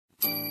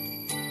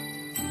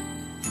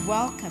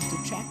Welcome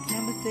to track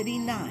number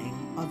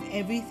 39 of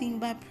Everything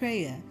by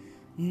Prayer,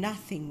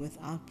 Nothing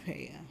Without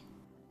Prayer.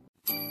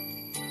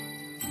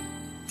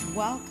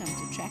 Welcome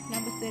to track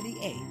number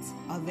 38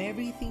 of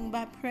Everything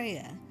by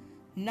Prayer,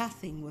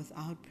 Nothing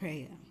Without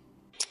Prayer.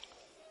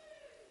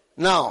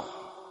 Now,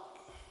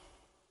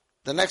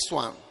 the next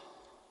one.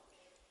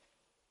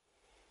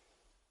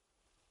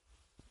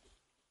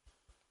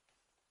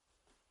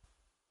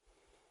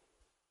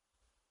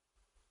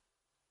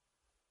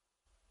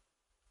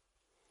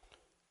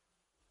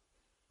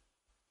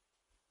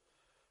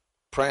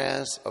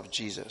 Prayers of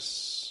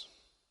Jesus.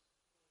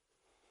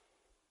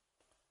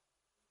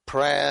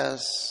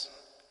 Prayers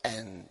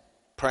and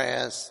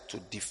prayers to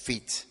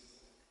defeat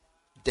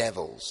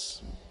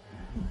devils.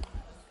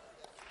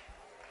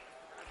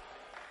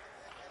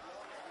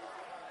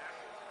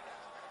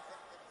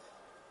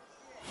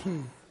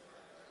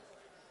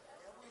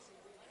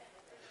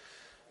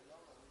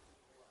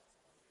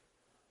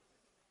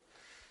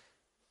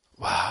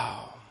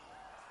 Wow.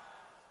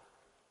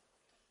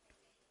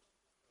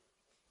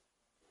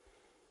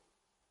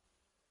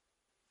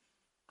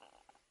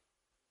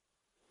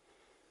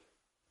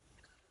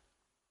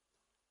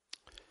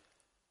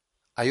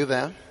 Are you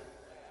there?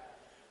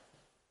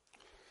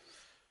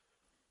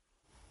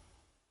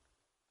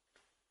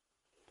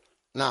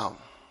 Now,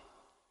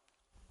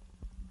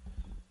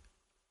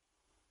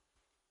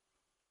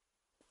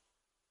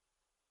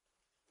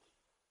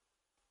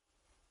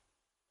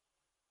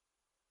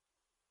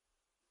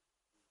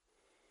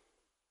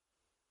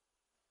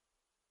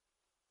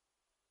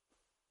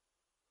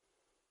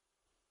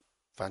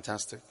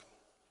 fantastic.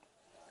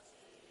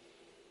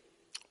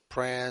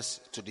 Prayers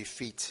to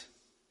defeat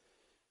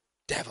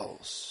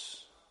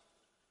devils.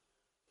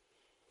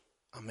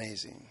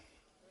 Amazing.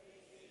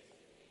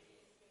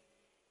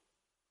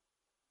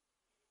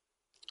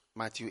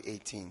 Matthew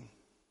 18,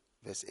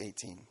 verse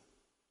 18.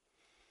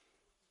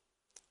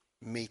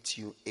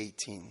 Matthew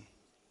 18,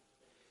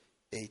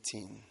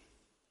 18.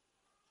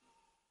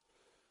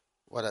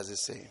 What does it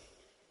say?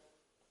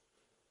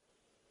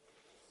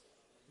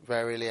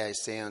 Verily I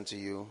say unto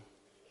you,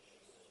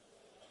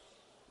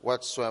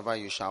 whatsoever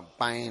you shall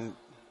bind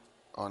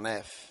on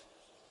earth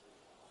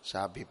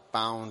shall be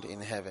bound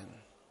in heaven.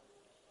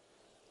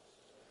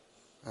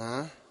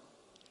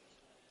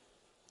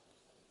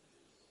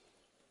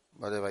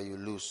 Whatever you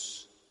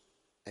loose.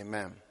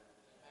 Amen.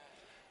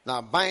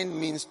 Now, bind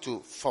means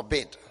to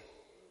forbid.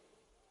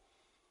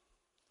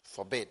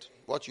 Forbid.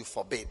 What you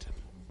forbid.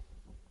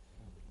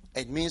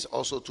 It means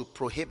also to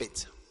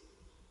prohibit.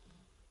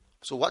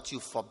 So what you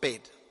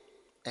forbid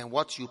and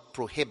what you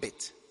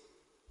prohibit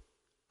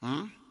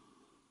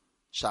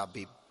shall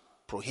be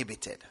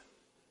prohibited.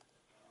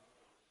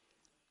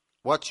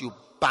 What you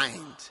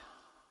bind,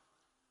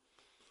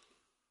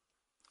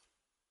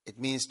 it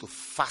means to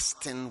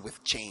fasten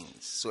with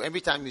chains. So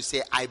every time you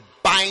say, I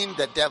bind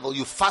the devil,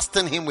 you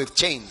fasten him with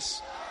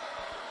chains.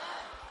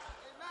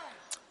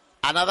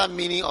 Another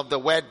meaning of the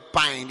word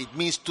bind, it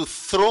means to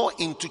throw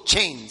into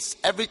chains.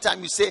 Every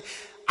time you say,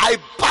 I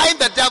bind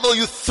the devil,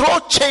 you throw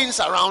chains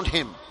around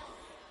him.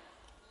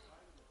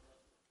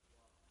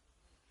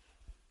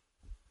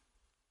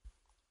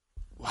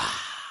 Wow.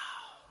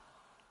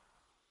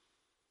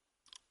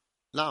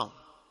 Now,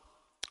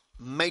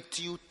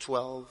 Matthew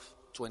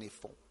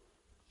 12:24.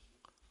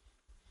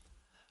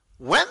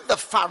 When the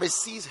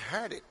Pharisees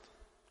heard it,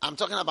 I'm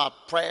talking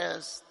about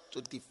prayers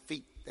to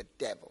defeat the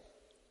devil.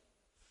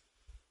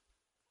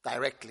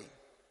 Directly.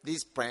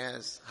 These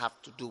prayers have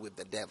to do with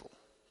the devil.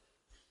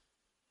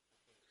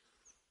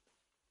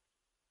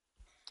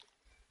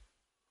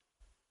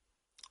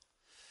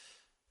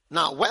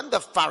 Now, when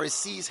the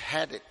Pharisees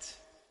heard it,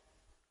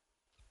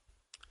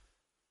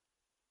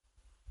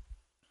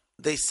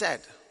 they said,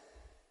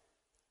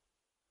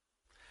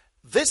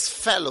 this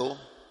fellow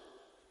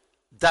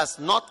does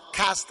not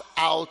cast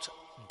out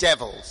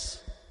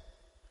devils,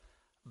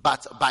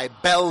 but by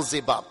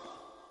Beelzebub,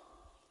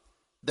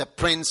 the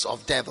prince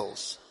of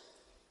devils.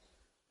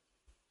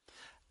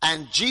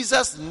 And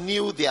Jesus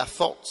knew their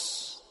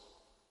thoughts.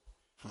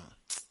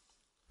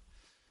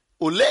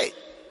 Ole.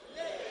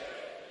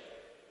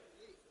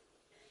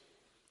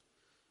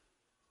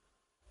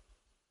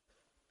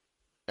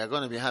 We're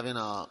going to be having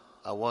our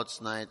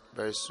awards night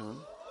very soon.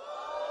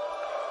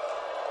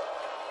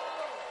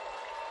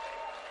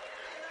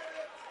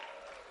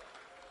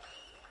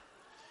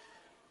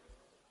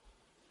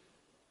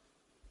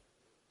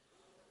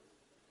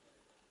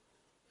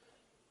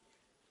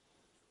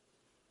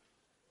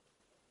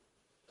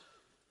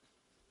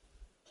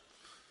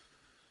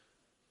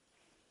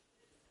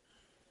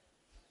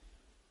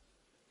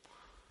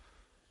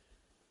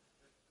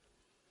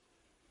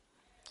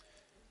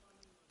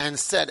 And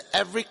said,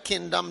 every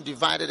kingdom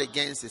divided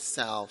against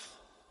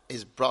itself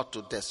is brought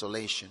to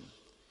desolation.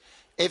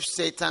 If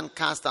Satan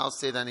cast out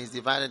Satan, is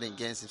divided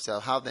against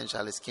himself, how then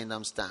shall his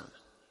kingdom stand?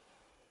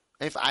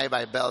 If I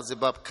by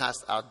Beelzebub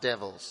cast out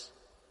devils,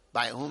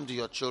 by whom do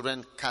your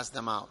children cast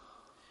them out?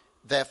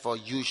 Therefore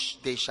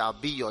they shall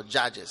be your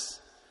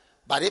judges.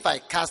 But if I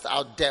cast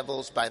out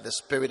devils by the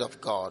Spirit of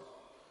God,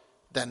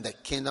 then the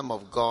kingdom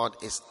of God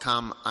is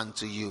come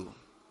unto you.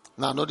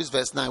 Now notice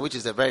verse 9, which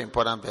is a very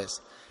important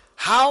verse.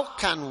 How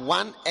can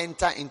one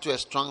enter into a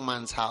strong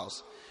man's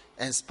house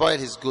and spoil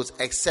his goods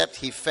except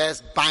he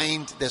first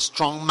bind the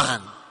strong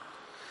man?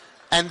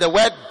 And the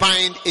word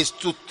bind is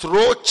to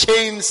throw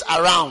chains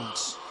around.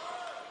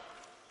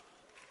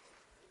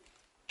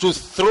 To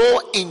throw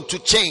into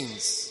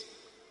chains,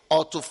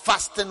 or to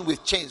fasten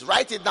with chains.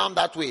 Write it down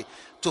that way.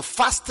 To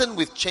fasten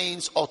with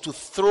chains or to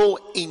throw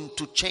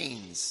into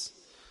chains.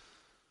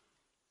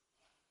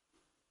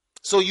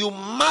 So you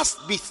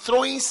must be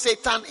throwing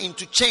Satan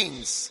into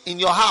chains in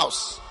your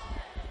house.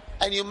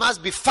 And you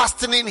must be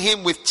fastening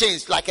him with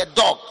chains like a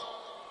dog.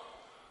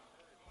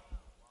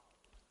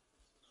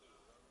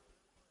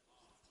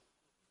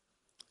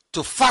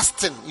 To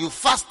fasten, you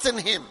fasten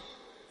him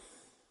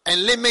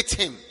and limit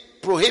him,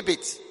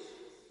 prohibit.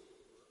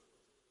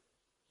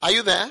 Are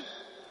you there?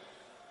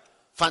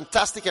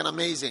 Fantastic and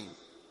amazing.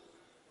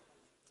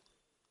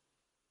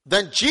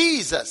 Then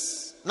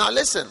Jesus, now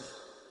listen.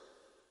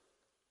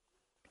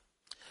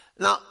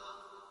 Now,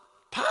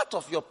 part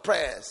of your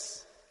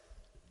prayers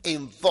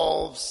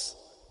involves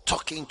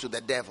talking to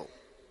the devil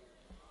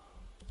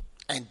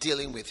and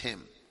dealing with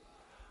him.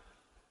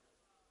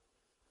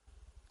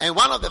 And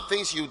one of the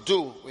things you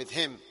do with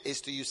him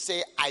is to you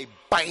say, I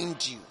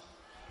bind you.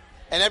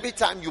 And every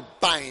time you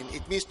bind,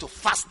 it means to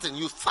fasten.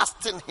 You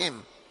fasten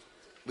him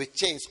with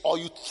chains, or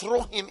you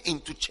throw him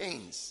into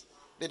chains.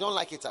 They don't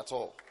like it at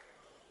all.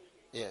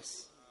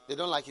 Yes, they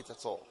don't like it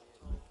at all.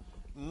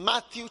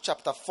 Matthew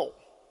chapter 4.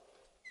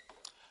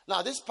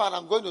 Now this part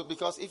I'm going to,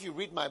 because if you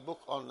read my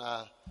book on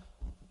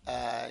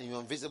your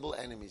invisible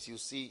enemies, you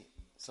see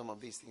some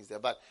of these things there.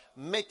 But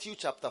Matthew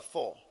chapter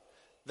 4.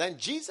 Then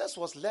Jesus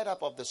was led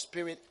up of the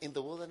Spirit in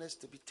the wilderness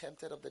to be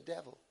tempted of the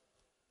devil.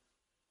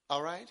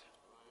 All right?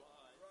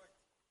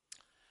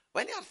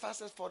 When he had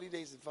fasted 40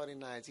 days and 40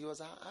 nights, he was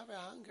very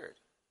hungered.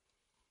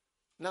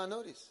 Now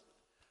notice,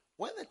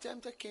 when the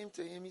tempter came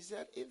to him, he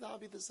said, if thou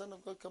be the Son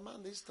of God,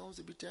 command these stones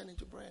to be turned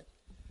into bread.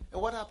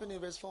 And what happened in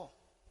verse 4?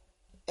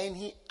 And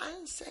he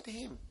answered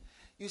him.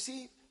 You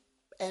see,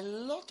 a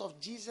lot of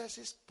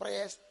Jesus'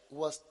 prayers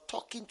was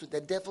talking to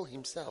the devil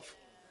himself.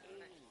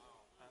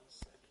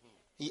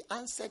 He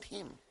answered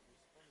him.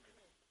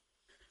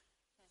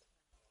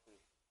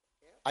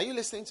 Are you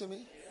listening to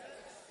me?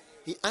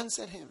 He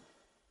answered him.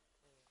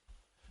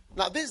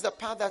 Now, this is the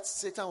part that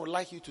Satan would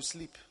like you to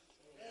sleep.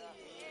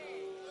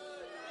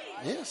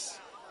 Yes.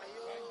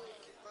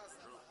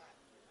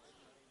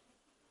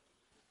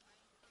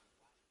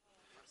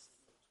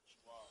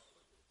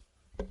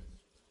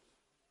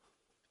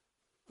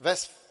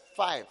 Verse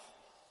 5.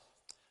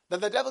 Then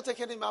the devil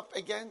taken him up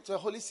again to a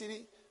holy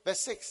city.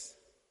 Verse 6.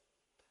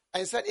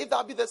 And said, if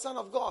thou be the Son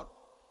of God,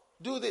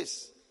 do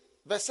this.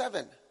 Verse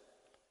 7.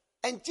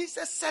 And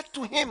Jesus said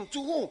to him,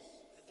 to whom?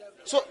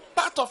 So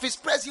part of his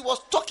prayer, he was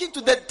talking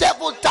to the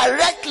devil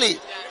directly.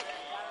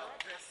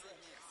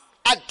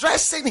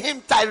 Addressing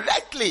him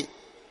directly.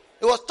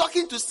 He was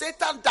talking to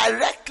Satan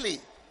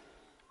directly.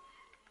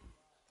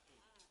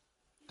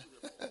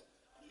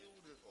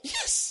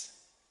 Yes.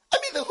 I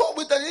mean, the whole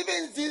with the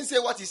even didn't say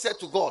what he said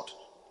to God.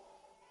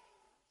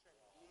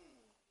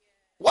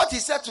 What he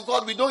said to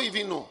God, we don't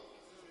even know.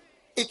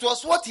 It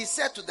was what he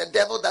said to the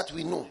devil that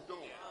we know.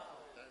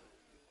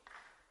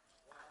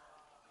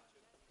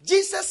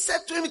 Jesus said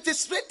to him, it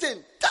is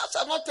written, thou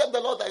shalt not tempt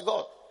the Lord thy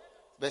God.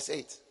 Verse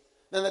 8.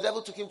 Then the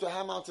devil took him to a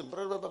high mountain,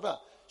 blah, blah, blah, blah,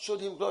 showed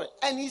him glory.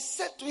 And he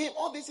said to him,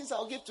 all these things I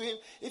will give to him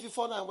if you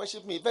fall down and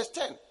worship me. Verse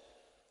 10.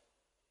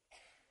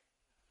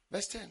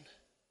 Verse 10.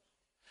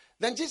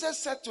 Then Jesus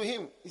said to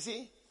him, you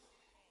see,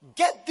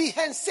 get thee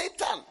hence,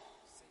 Satan.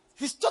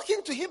 He's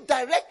talking to him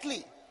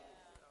directly.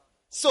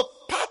 So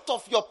part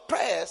of your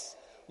prayers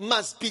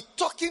must be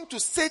talking to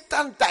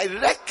Satan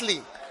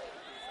directly.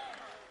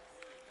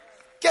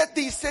 Get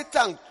thee,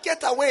 Satan,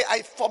 get away,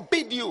 I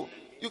forbid you.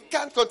 You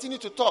can't continue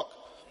to talk.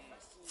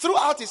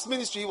 Throughout his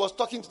ministry, he was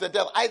talking to the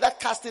devil, either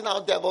casting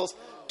out devils,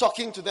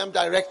 talking to them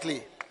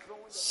directly.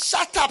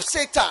 Shut up,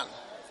 Satan.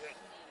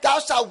 Thou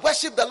shalt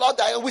worship the Lord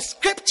thy God with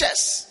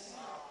scriptures.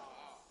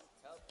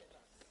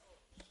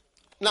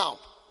 Now,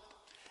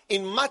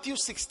 in Matthew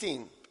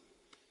 16,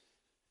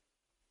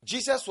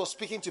 Jesus was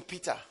speaking to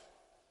Peter.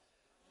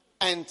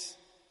 And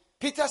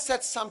Peter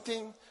said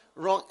something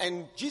wrong.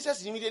 And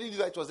Jesus immediately knew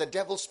that it was the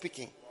devil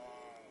speaking.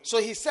 So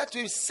he said to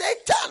him,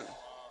 Satan,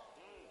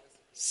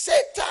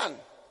 Satan,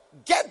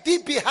 get thee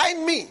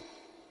behind me.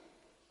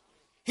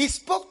 He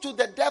spoke to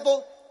the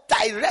devil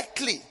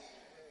directly.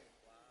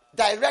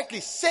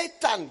 Directly.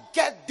 Satan,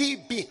 get thee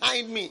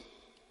behind me.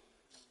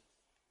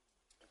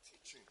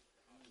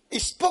 He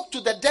spoke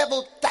to the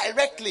devil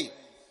directly.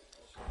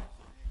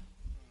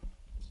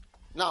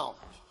 Now,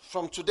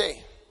 from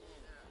today,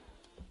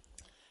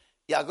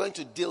 you are going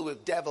to deal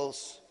with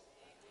devils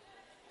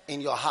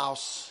in your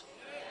house,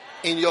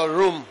 in your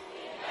room,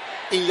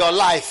 in your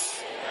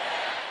life.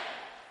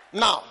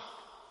 Now,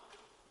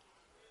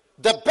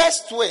 the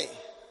best way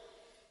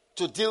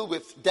to deal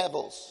with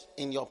devils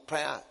in your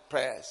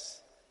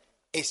prayers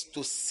is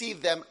to see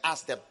them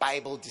as the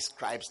Bible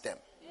describes them.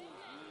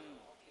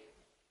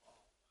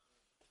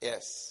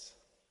 Yes.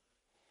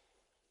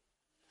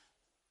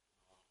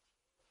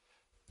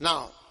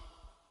 Now,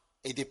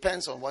 it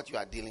depends on what you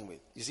are dealing with.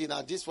 You see,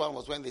 now this one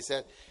was when they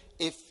said,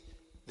 if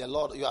the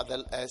Lord, you are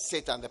the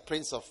Satan, the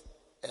prince of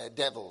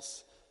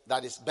devils,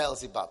 that is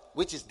Beelzebub,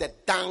 which is the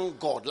dung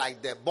god,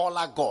 like the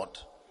Bola god,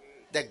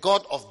 the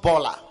god of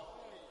Bola.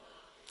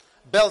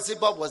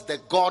 Beelzebub was the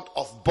god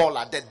of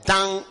Bola, the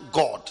dung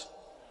god.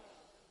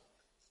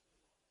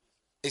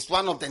 It's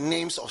one of the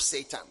names of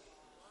Satan.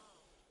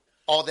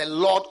 Or the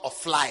Lord of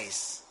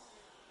Flies,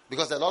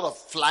 because the Lord of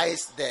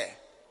Flies there.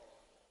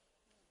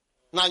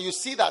 Now you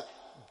see that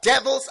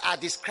devils are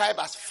described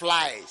as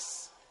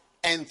flies,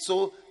 and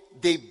so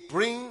they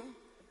bring,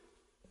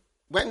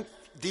 when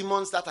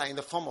demons that are in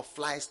the form of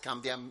flies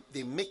come,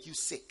 they make you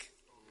sick.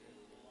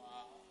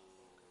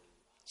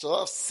 So a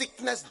lot of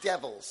sickness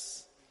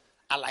devils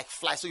are like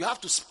flies, so you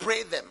have to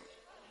spray them.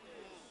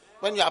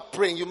 When you are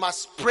praying, you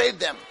must spray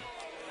them.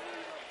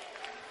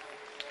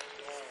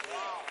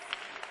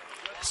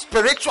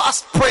 Spiritual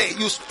spray.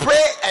 You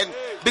spray, and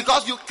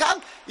because you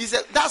can't, he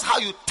said that's how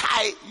you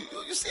tie.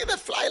 You see the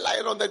fly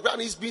lying on the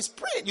ground, he's been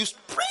sprayed. You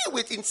spray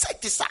with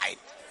insecticide,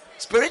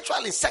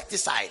 spiritual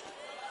insecticide.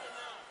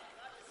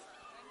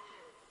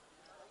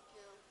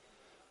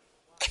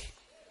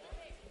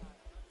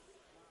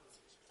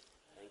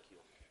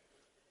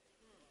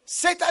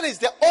 Satan is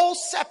the old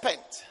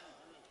serpent.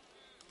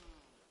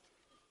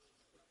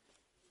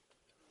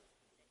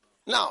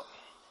 Now,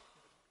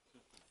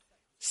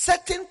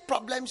 certain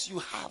problems you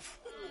have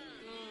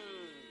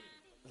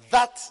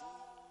that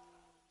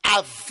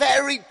are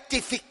very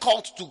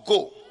difficult to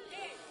go.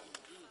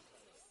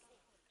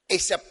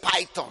 It's a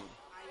python.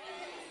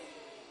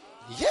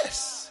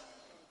 Yes.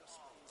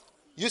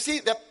 You see,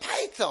 the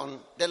python,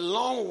 the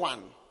long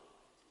one,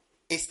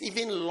 is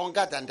even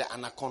longer than the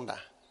anaconda.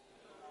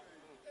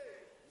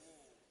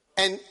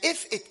 And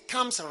if it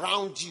comes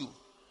around you,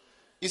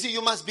 you see,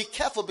 you must be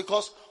careful,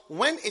 because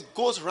when it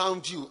goes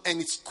around you and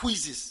it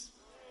squeezes,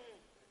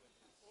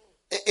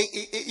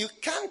 you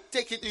can't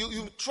take it.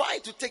 You try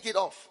to take it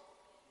off,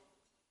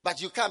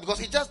 but you can't,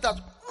 because it just does.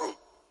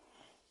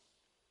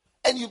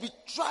 And you'll be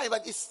trying,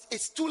 but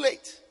it's too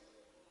late.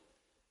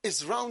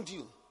 It's around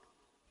you.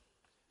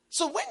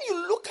 So when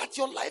you look at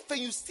your life and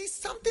you see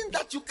something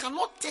that you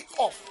cannot take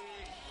off,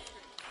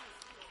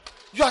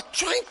 you are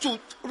trying to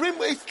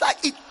remove. It's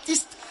like it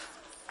just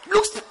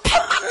looks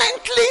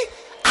permanently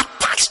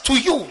attached to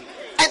you,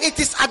 and it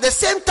is at the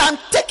same time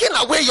taking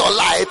away your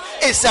life.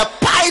 It's a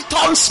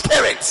python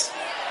spirit.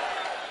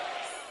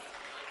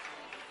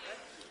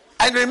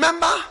 And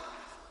remember,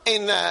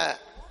 in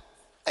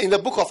the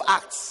book of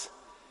Acts,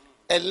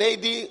 a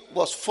lady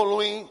was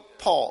following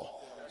Paul,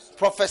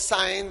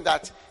 prophesying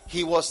that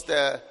he was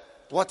the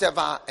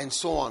whatever and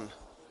so on.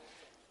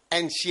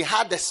 And she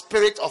had the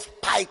spirit of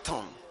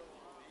python.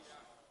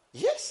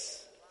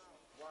 Yes.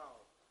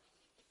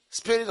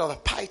 Spirit of a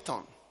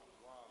python.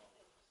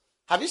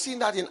 Have you seen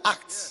that in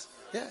Acts?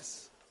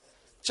 Yes.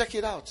 Check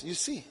it out. You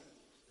see.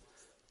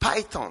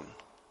 Python.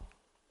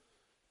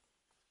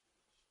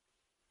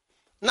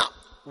 Now,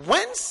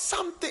 when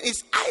something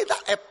is either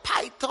a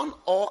python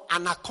or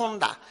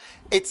anaconda,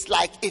 it's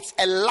like it's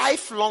a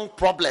lifelong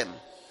problem.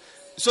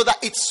 So that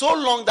it's so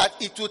long that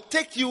it will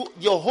take you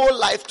your whole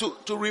life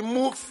to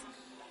remove.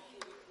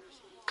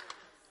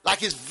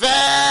 Like it's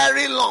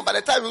very long. By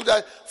the time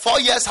 4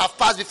 years have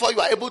passed before you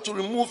are able to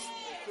remove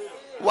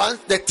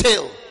the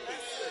tail.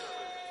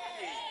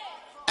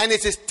 And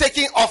it is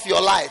taking off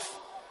your life.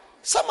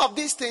 Some of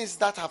these things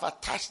that have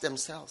attached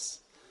themselves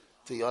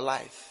to your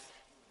life.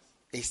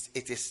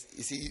 It is.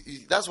 You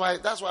see, that's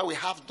why we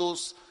have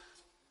those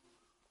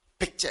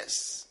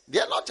pictures. They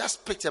are not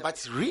just pictures, but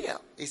it's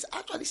real. It's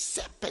actually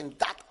serpent,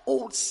 that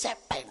old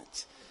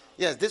serpent.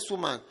 Yes, this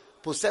woman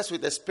possessed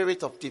with the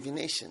spirit of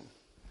divination.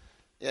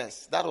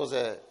 Yes, that was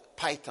a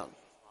python.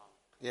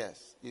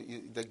 Yes,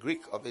 the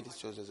Greek of it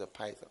shows as a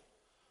python.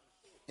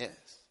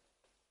 Yes,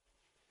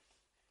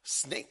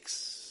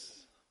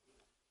 snakes.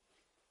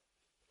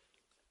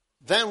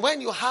 Then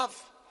when you have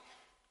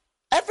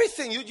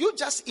everything, you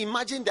just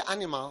imagine the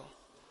animal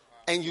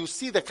and you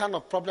see the kind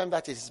of problem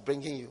that it is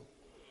bringing you.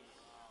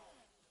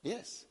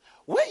 Yes.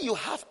 When you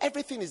have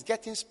everything is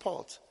getting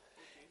spoiled,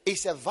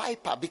 it's a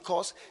viper,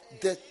 because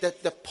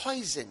the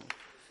poison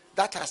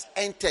that has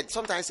entered,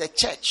 sometimes a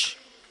church,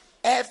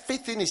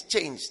 everything is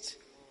changed.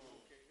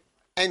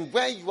 And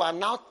where you are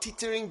now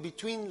teetering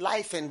between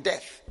life and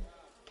death,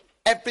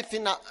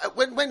 everything,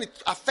 when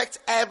it affects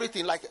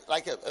everything like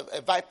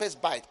a viper's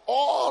bite,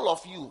 all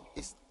of you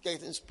is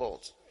getting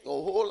spoiled.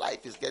 Your whole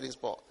life is getting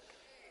spoiled.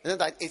 And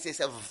that it is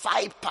a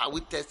viper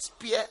with a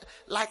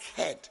spear-like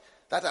head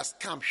that has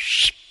come,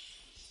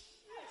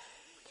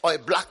 or a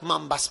black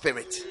mamba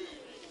spirit.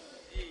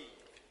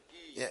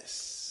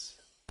 Yes.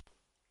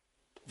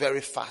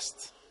 Very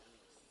fast.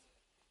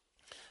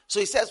 So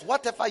he says,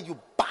 whatever you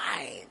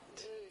bind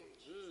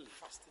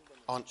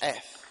on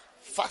earth,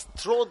 first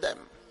throw them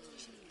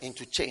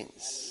into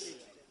chains.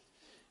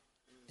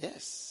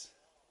 Yes.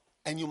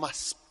 And you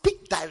must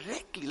speak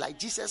directly like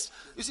Jesus.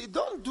 You see,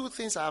 don't do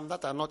things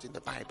that are not in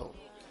the Bible.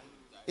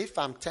 If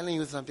I'm telling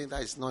you something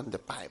that is not in the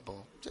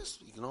Bible,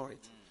 just ignore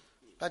it.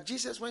 But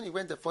Jesus, when he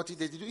went the 40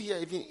 days, did you hear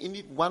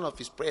even one of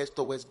his prayers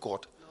towards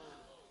God?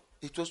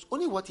 It was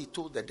only what he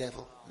told the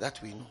devil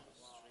that we know.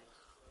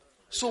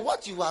 So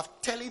what you are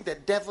telling the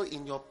devil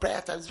in your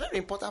prayer time is very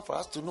important for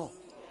us to know.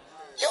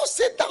 You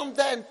sit down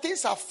there and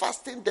things are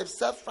fastening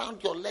themselves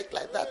around your leg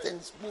like that and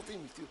it's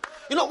moving with you.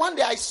 You know, one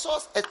day I saw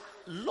a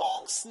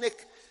long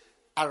snake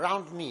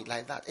around me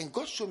like that. And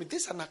God showed me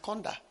this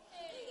anaconda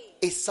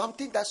is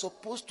something that's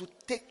supposed to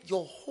take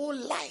your whole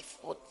life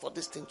for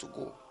this thing to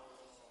go.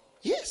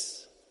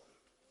 Yes.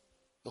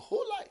 The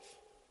whole life.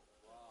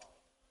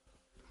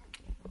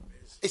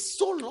 It's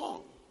so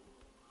long.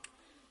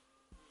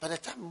 By the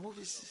time it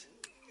moves,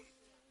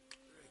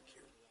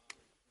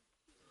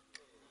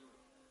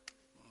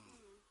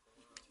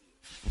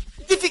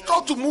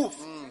 difficult to move.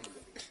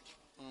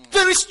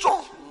 Very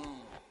strong.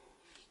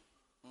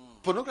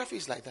 Pornography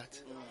is like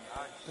that.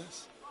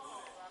 Yes.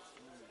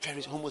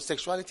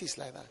 Homosexuality is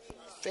like that.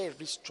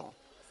 Very strong.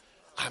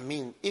 I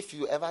mean, if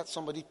you ever,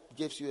 somebody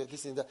gives you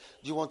this and that,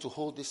 do you want to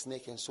hold this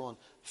snake and so on?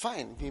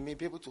 Fine, you may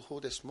be able to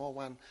hold a small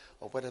one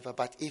or whatever.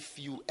 But if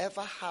you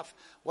ever have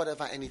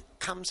whatever and it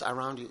comes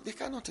around you, they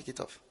cannot take it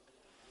off.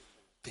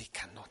 They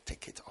cannot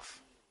take it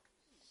off.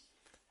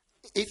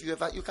 If you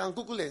ever, you can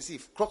Google and see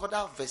if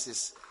crocodile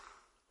versus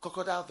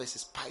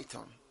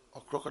python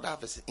or crocodile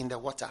versus in the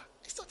water.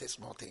 It's not a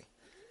small thing.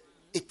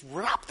 It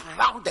wrapped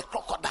around the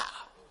crocodile.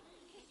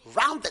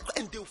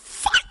 And they'll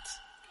fight.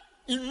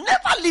 You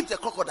never leave the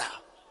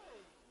crocodile.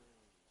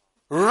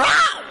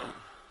 Round.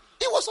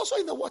 He was also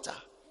in the water.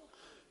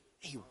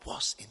 He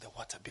was in the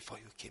water before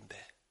you came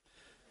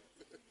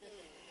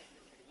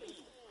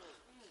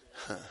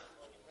there.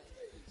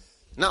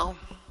 Now,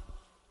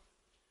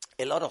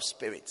 a lot of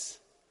spirits,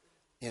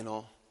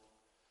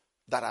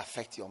 that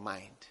affect your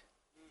mind.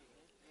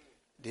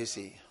 They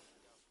say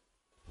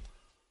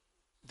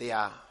they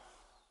are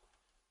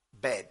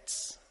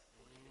birds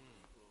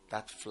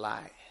that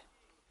fly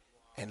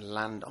and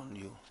land on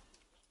you.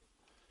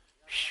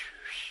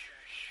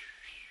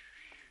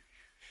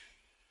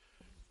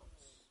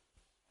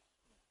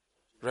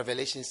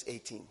 Revelations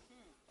 18.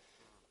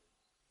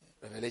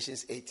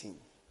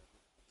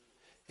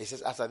 It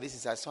says, after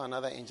this, I saw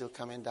another angel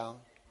coming down.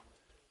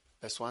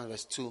 Verse 1,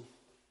 verse 2.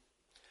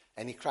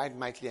 And he cried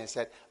mightily and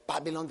said,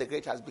 Babylon the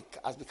Great has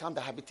become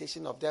the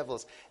habitation of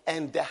devils,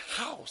 and the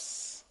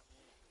house,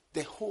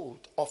 the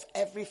hold of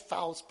every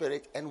foul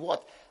spirit, and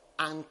what?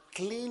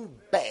 Unclean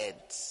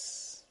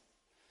birds.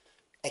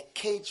 A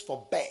cage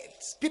for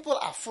birds. People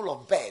are full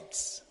of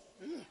birds.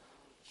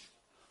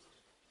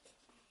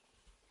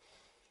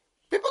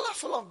 People are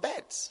full of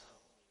birds.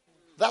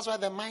 That's why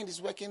the mind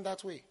is working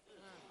that way.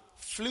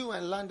 Flew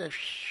and landed.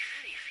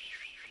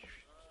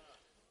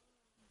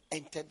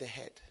 Entered the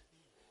head.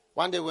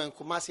 One day when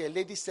Kumasi, a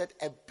lady said,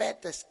 a bird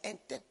has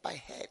entered my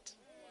head.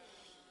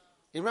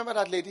 You remember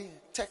that lady?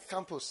 Tech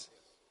Campus.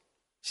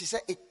 She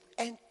said it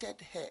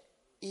entered her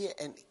ear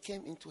and it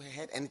came into her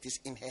head and it is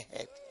in her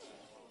head.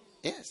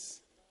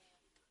 Yes.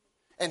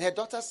 And her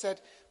daughter said,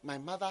 my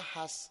mother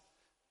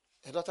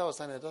was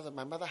saying,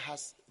 my mother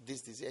has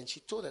this disease. And she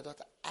told her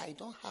daughter, I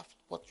don't have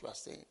what you are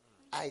saying.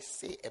 I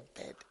say a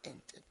bird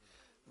entered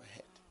my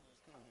head.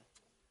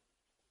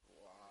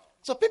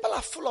 So people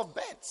are full of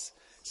birds.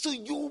 So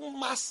you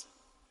must,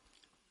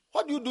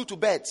 what do you do to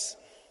birds?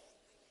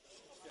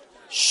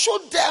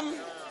 Shoot them,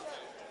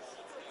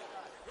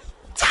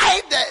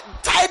 tie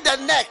the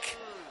neck,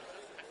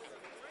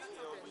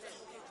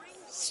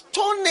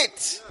 stone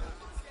it,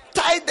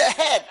 tie the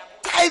head,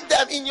 tie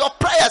them in your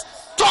prayers.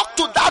 Talk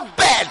to that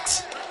bird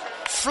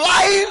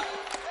flying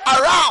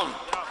around.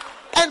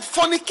 And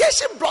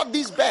fornication brought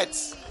these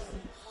birds.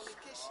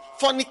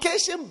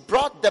 Fornication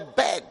brought the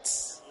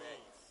birds.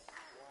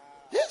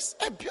 Yes,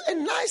 a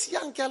nice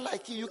young girl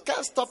like you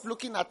can't stop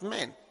looking at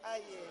men.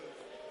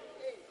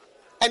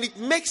 And it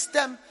makes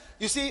them,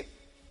 you see,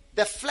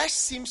 the flesh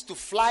seems to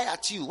fly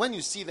at you when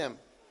you see them.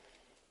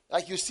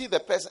 Like you see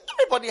the person,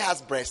 everybody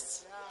has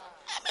breasts.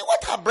 I mean,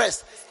 what are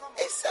breasts?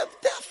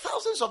 There are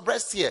thousands of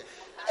breasts here.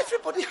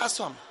 Everybody has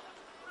some.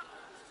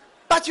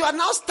 But you are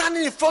now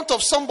standing in front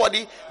of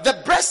somebody,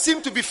 the breasts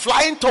seem to be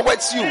flying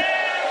towards you.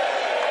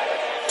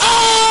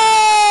 Oh!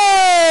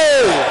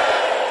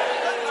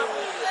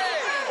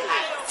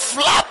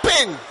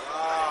 Flapping.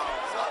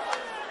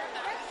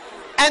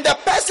 And the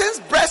person's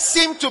breasts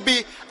seem to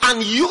be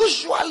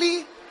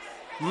unusually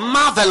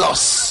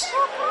marvelous.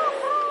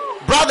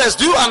 Brothers,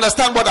 do you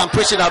understand what I'm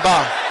preaching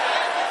about?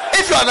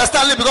 If you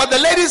understand it, because the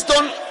ladies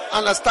don't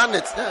understand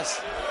it.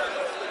 Yes.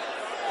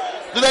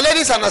 Do the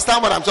ladies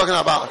understand what I'm talking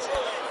about?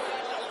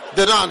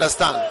 They don't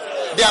understand.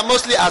 They are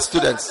mostly art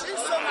students.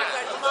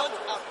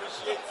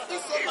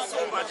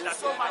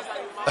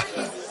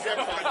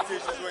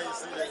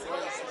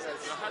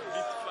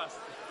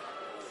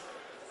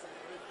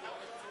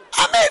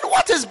 I mean,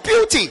 what is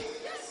beauty?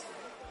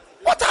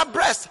 What are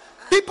breasts?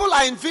 People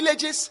are in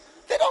villages,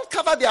 they don't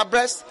cover their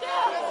breasts.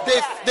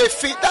 They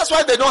feed. That's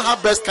why they don't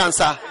have breast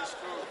cancer.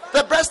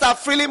 The breasts are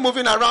freely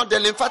moving around. The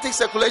lymphatic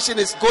circulation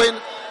is going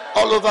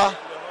all over.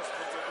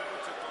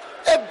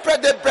 They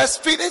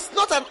breastfeed. It's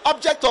not an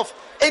object of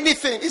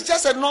anything. It's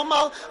just a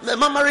normal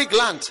mammary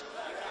gland.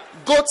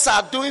 Goats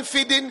are doing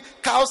feeding,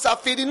 cows are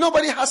feeding.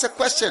 Nobody has a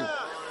question.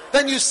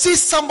 Then you see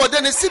somebody,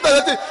 then you see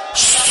the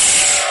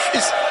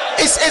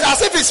it's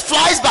as if it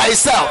flies by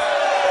itself.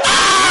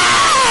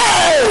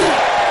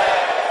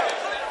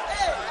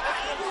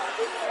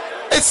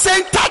 It's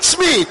saying, touch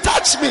me,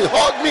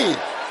 hold me.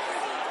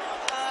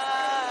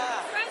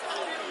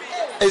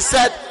 It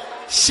said,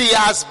 she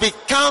has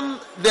become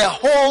the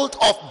hold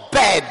of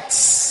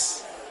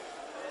birds.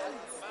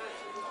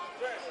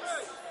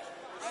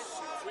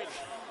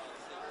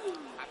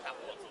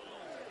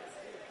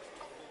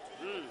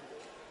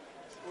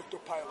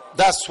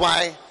 That's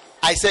why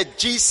I said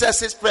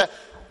Jesus' prayer.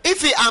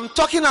 I'm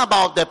talking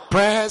about the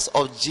prayers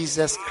of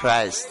Jesus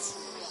Christ,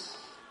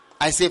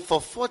 I say for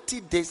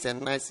 40 days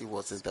and nights he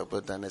was in the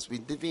wilderness. We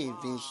didn't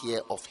even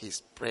hear of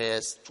his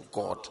prayers to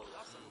God.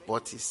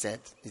 What he said.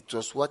 It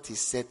was what he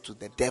said to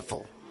the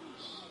devil.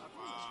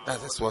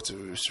 That is what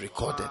was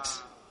recorded.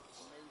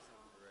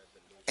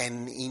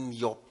 And in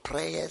your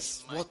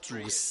prayers, what you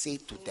will say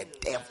to the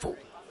devil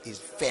is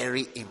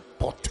very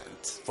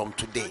important from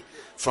today.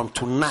 From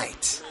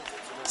tonight,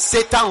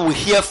 Satan will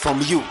hear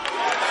from you.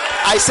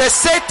 I say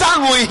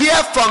Satan will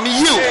hear from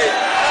you.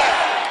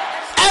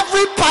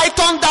 Every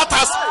python that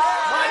has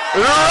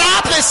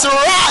wrapped its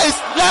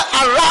net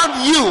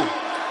around you,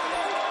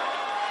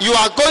 you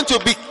are going to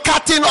be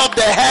cutting off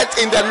the head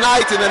in the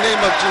night in the name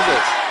of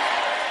Jesus.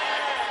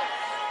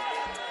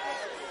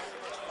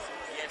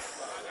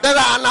 There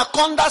are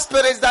anaconda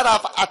spirits that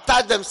have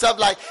attached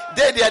themselves, like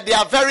they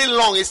are very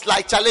long. It's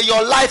like, Charlie,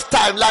 your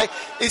lifetime, like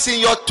it's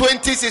in your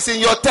 20s, it's in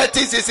your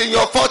 30s, it's in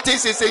your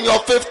 40s, it's in your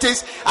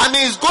 50s. I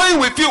mean, it's going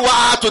with you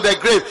to the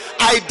grave.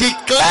 I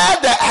declare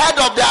the head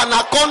of the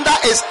anaconda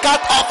is cut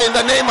off in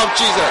the name of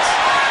Jesus.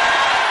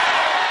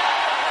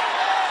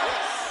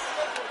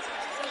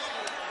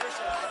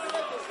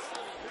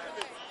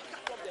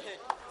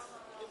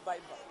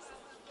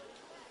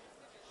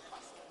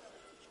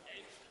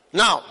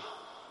 Now,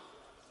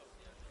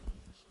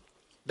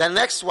 the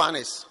next one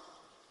is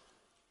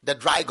the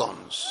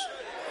dragons.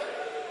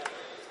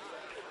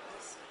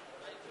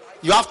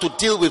 You have to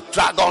deal with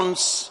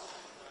dragons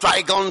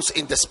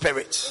in the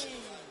spirit.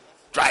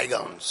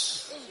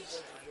 Dragons.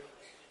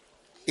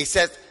 He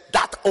says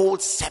that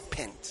old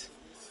serpent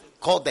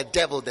called the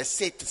devil, the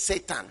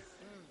Satan,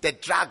 the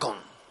dragon,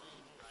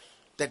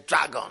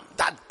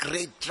 that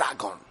great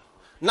dragon.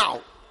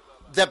 Now,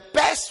 the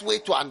best way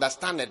to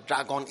understand a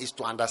dragon is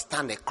to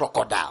understand a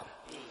crocodile.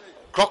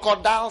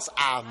 Crocodiles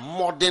are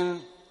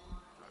modern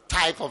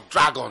type of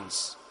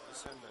dragons.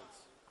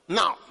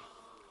 Now,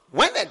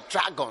 when a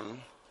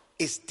dragon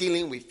is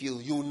dealing with you,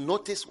 you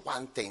notice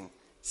one thing: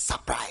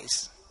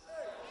 surprise.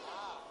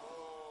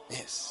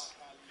 Yes.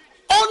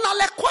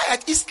 Only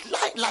quiet is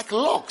like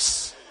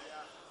logs.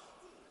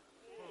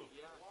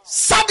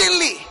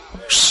 Suddenly,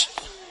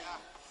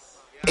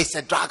 it's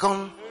a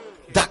dragon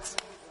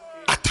that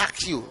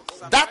attacks you.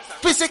 That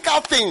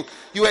physical thing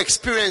you were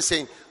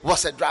experiencing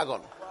was a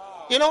dragon.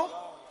 You know,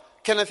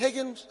 Kenneth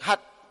Hagin had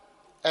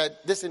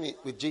this in it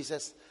with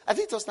Jesus. I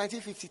think it was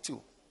 1952.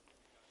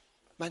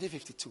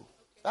 1952.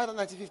 Either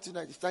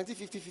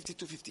 1950,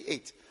 52,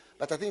 58.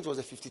 But I think it was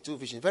a 52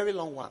 vision. Very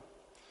long one.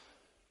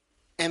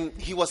 And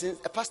he was in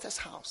a pastor's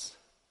house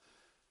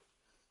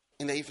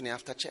in the evening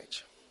after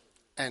church.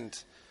 And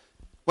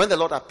when the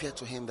Lord appeared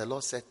to him, the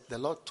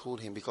Lord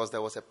told him, because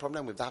there was a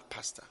problem with that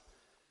pastor.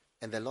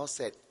 And the Lord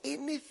said,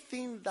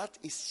 anything that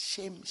is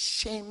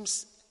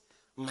shames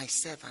my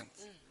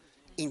servants,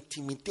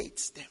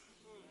 intimidates them,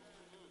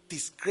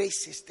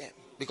 disgraces them.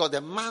 Because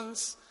the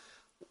man's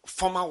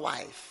former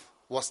wife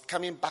was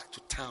coming back to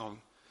town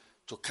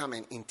to come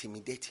and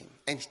intimidate him.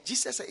 And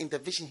Jesus said in the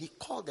vision, he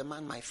called the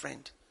man my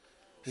friend.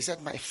 He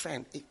said, my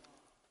friend.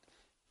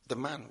 The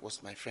man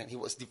was my friend. He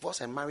was divorced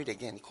and married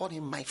again. He called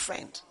him my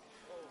friend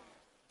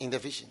in the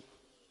vision.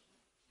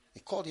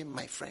 He called him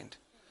my friend.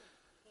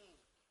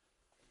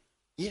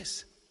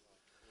 Yes.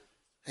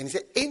 And he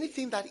said,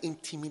 anything that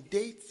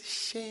intimidates,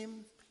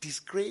 shame,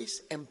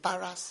 disgrace,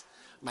 embarrass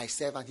my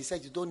servant, he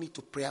said, you don't need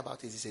to pray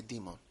about it. It's a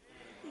demon.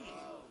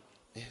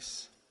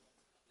 Yes.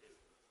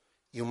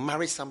 You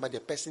marry somebody,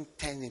 the person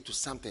turns into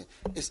something.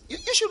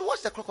 You should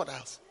watch the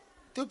crocodiles.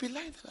 They'll be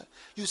lying.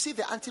 You see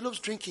the antelopes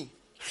drinking.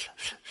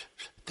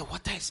 The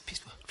water is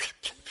peaceful.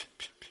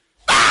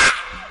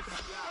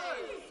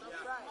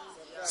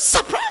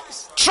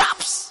 Surprise!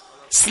 Traps!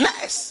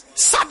 Snares!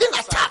 Sudden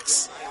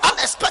attacks!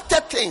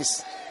 Unexpected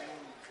things.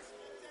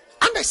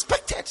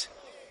 Unexpected.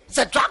 It's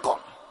a dragon.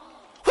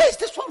 Where is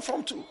this one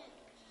from too?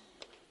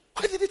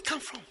 Where did it come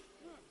from?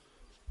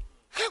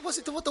 Where was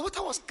it? The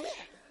water was clear.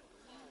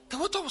 The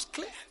water was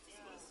clear.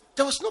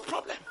 There was no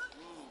problem.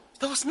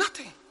 There was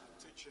nothing.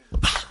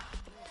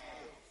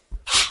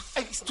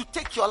 It's to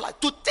take your life,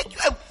 to take you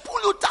and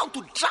pull you down,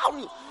 to drown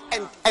you.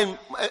 And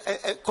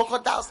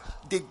crocodiles,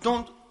 they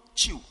don't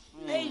chew.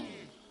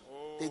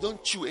 They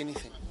don't chew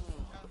anything.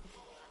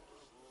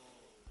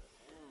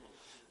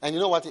 And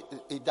you know what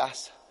it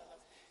does?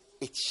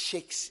 It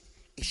shakes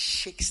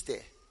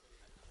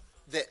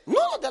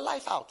the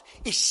life out.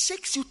 It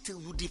shakes you till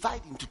you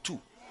divide into two.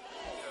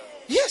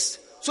 Yes.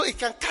 So it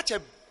can catch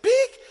a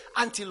big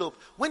antelope.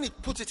 When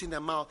it puts it in the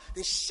mouth,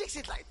 it shakes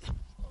it like that.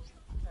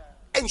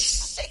 And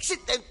shakes it,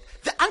 and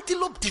the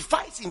antelope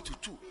divides into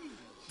two.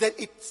 Then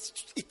it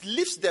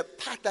lifts the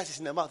part that is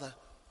in the mouth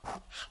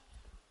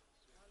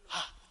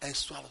and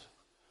swallows.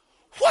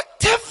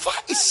 Whatever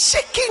is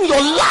shaking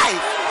your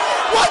life,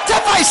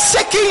 whatever is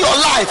shaking your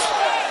life,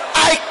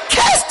 I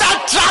curse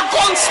that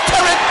dragon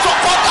spirit,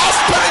 crocodile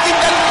spirit in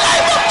the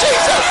name of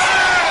Jesus.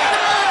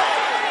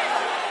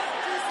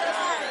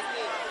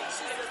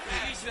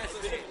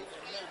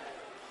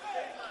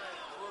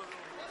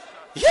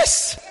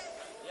 Yes.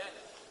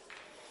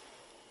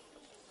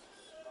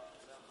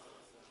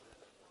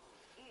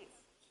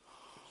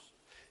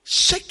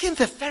 Shaking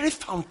the very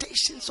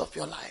foundations of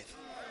your life.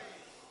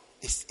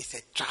 It's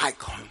a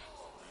dragon.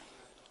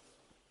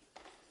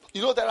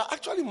 You know, there are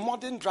actually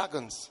modern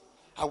dragons.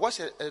 I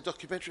watched a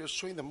documentary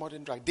showing the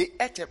modern dragon. They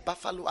ate a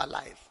buffalo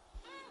alive.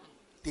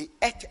 They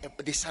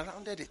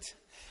surrounded it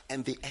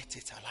and they ate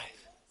it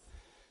alive.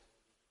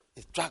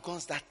 The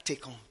dragons that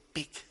take on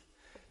big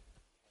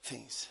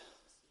things.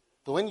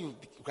 But when you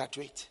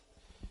graduate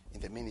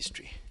in the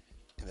ministry,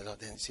 in the Lord,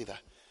 then you see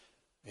that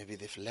maybe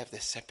they've left the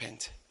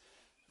serpent.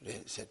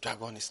 The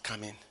dragon is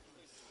coming.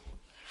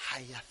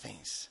 Higher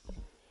things.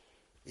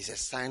 It's a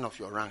sign of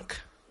your rank.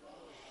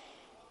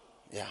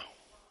 Yeah.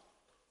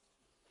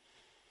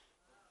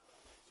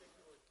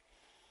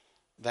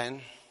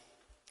 Then,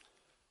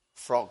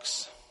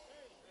 frogs.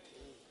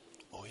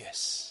 Oh,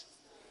 yes.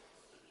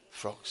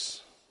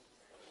 Frogs.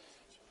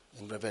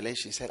 In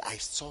Revelation, he said, I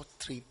saw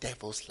 3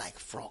 devils like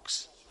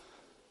frogs.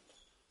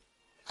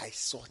 I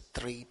saw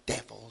 3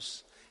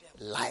 devils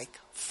like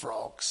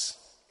frogs.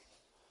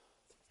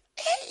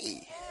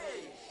 Hey!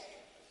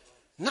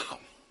 Now,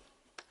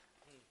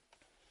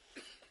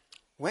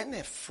 when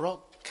a frog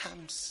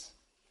comes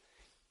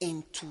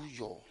into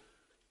your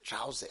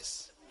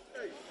trousers,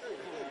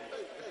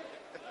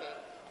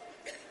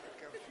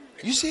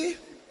 you see,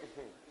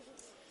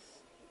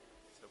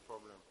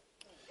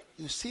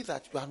 you see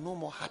that you are no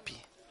more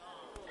happy.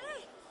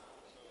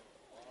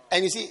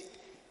 And you see,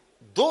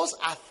 those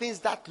are things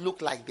that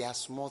look like they are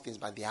small things,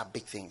 but they are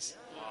big things.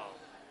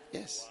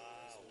 Yes.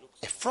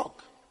 A frog.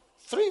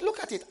 3,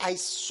 look at it. I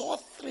saw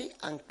 3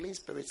 unclean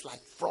spirits like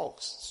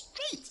frogs.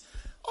 Straight.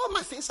 All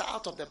my things are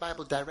out of the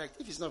Bible direct.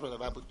 If it's not from the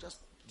Bible, just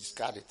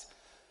discard it.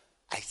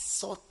 I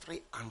saw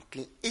 3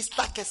 unclean. It's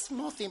like a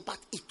small thing, but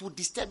it would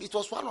disturb. It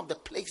was one of the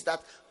plagues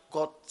that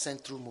God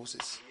sent through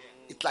Moses.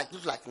 It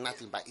looks like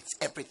nothing, but it's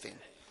everything.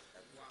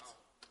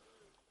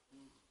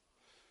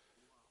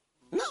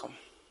 Now,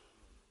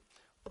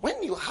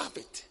 when you have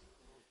it,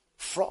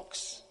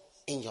 frogs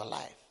in your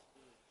life,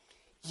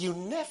 you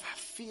never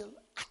feel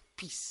at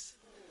peace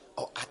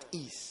or at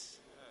ease.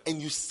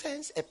 And you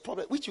sense a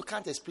problem which you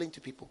can't explain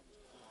to people.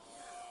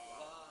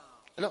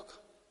 Look,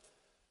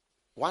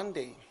 one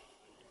day,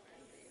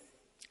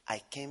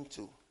 I came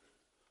to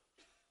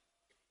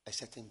a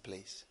certain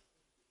place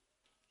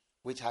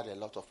which had a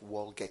lot of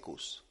wall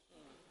geckos.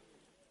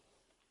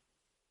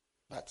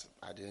 But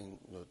I didn't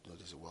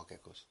notice the wall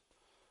geckos.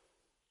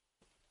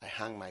 I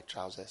hung my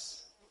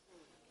trousers,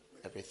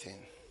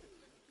 everything.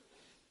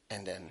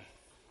 And then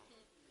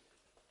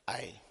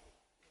I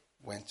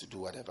went to do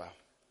whatever.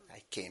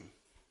 I came.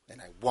 Then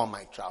I wore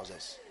my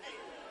trousers.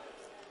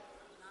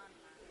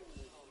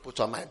 Put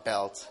on my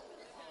belt.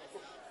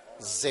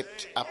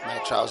 Zipped up my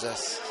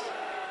trousers.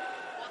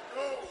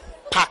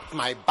 Packed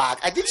my bag.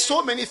 I did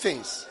so many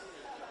things.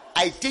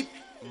 I did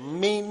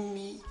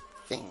many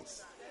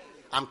things.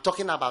 I'm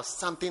talking about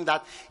something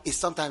that is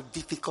sometimes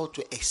difficult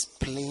to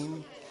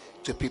explain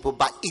to people,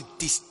 but it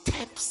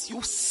disturbs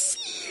you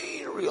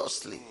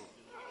seriously.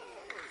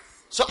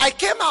 So I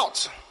came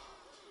out.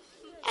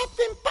 I've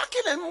been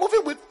packing and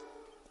moving with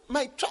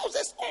my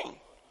trousers on.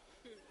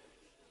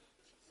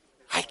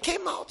 I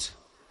came out.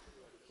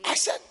 I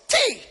said,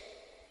 T,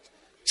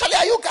 Charlie,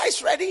 are you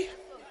guys ready?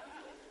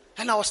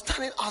 And I was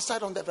standing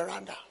outside on the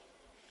veranda.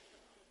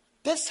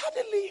 Then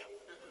suddenly,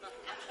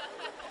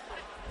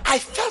 I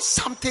felt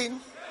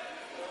something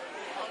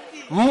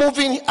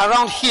moving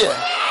around here.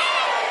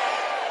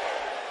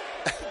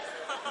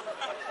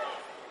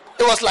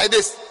 It was like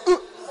this.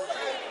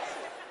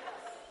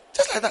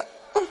 Just like that.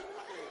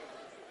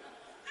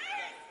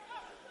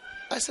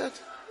 I said,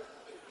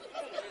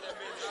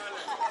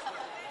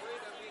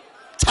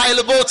 tie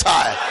the bow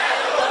tie.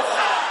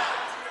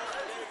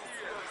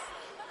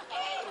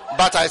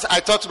 But I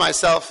thought to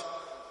myself,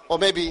 or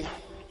maybe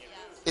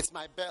it's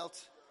my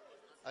belt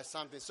or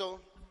something. So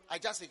I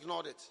just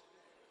ignored it.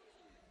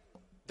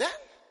 Then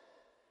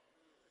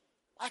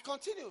I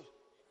continued.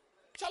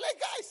 Charlie,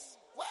 guys,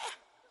 what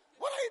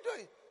are you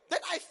doing? Then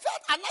I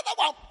felt another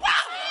one.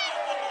 Bam!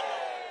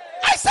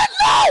 I said,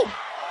 no!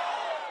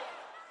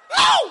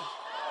 No!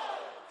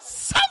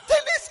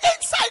 Something is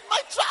inside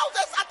my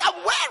trousers that I'm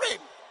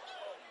wearing.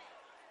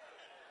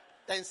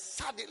 Then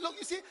suddenly, look,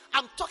 you see,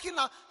 I'm talking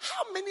now.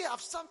 How many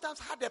have sometimes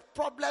had a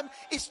problem?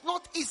 It's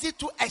not easy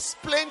to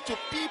explain to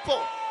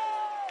people.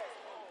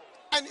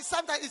 And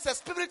sometimes it's a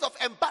spirit of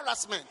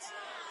embarrassment.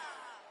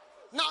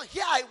 Now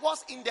here I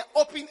was in the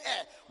open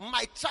air.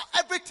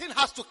 Everything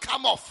has to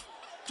come off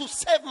to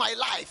save my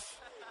life.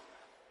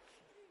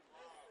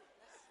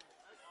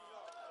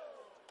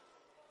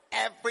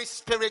 Every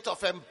spirit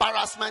of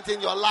embarrassment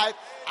in your life,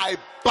 I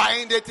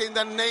bind it in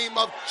the name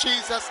of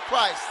Jesus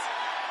Christ.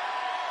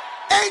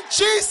 In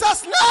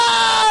Jesus'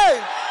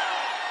 name!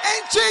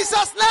 In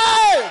Jesus'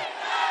 name!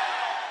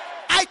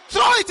 I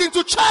throw it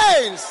into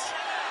chains.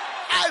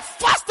 I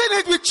fasten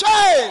it with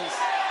chains.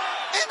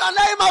 In the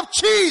name of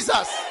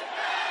Jesus.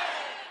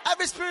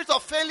 Every spirit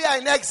of failure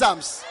in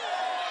exams,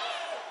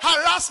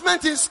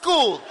 harassment in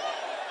school,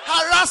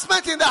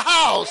 harassment in the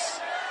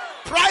house,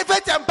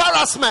 private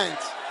embarrassment,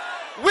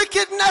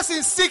 wickedness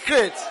in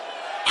secret,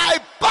 I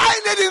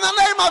bind it in the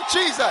name of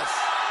Jesus.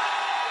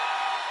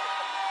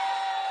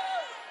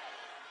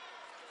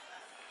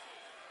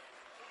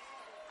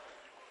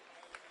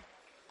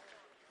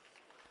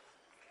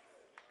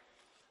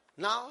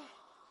 Now,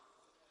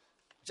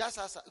 just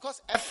as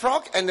because a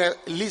frog and a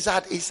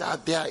lizard are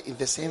there in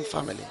the same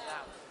family.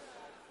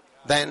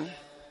 Then,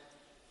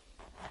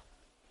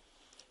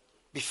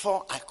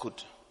 before I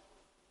could,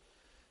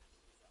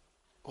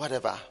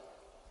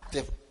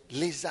 the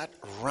lizard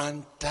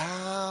ran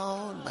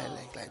down my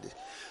leg like this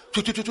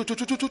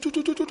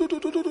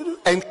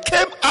and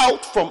came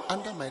out from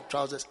under my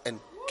trousers and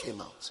came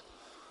out.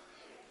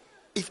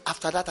 If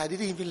after that I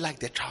didn't even like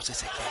the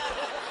trousers again.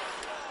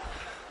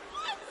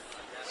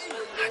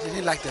 I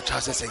didn't like the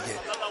trousers again.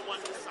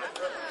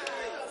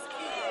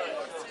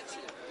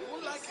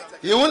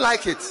 You won't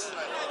like it.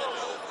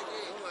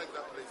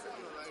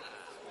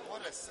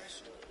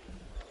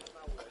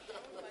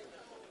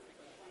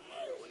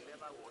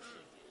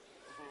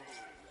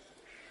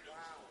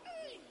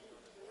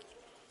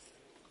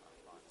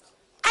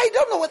 I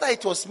don't know whether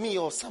it was me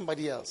or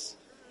somebody else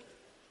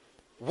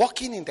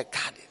walking in the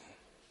garden,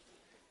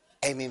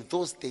 and in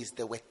those days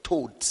there were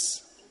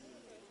toads,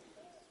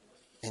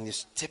 and you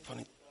step on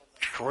it.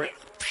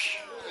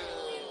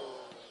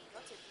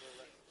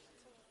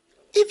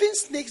 Even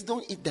snakes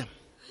don't eat them.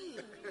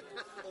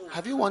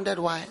 Have you wondered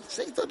why?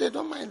 Snakes, they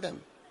don't mind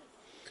them.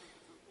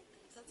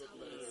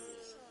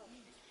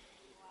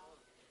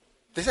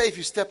 They say if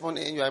you step on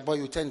it and you're a boy,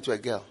 you turn into a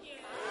girl.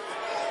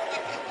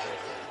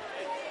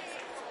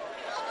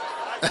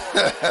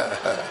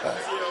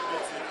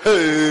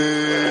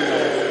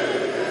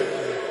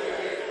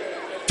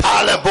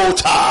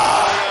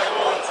 Talabota.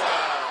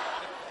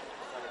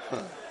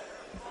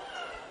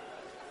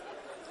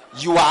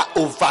 You are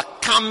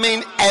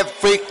overcoming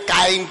every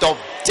kind of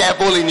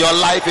devil in your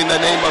life in the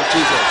name of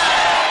Jesus.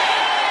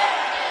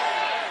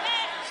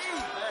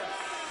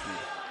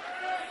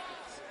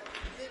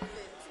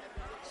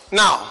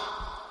 Now,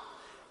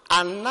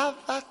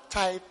 another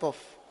type of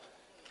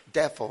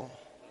devil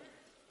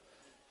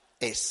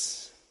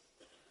is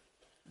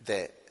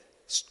the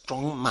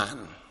strong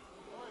man.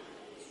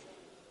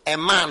 A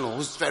man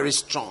who's very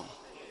strong.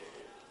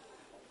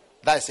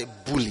 That's a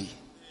bully.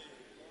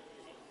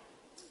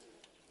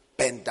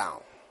 Bend down.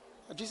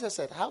 Jesus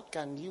said, how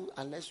can you,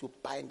 unless you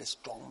bind the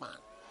strong man?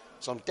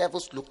 Some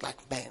devils look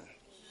like men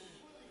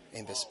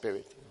in the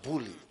spirit.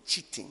 Bully,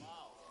 cheating.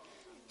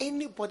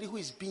 Anybody who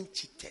is being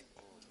cheated,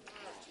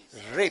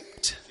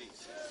 raped,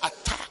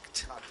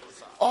 attacked,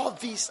 all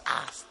these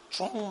are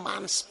strong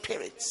man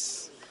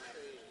spirits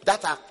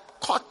that have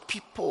caught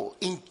people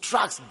in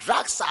drugs.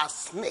 Drugs are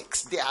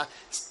snakes. They are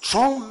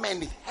strong men.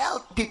 They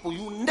help people.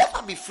 You will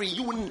never be free.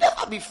 You will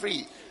never be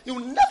free. You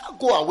will never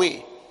go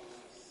away.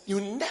 You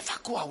never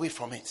go away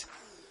from it.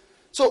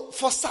 So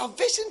for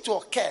salvation to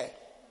occur,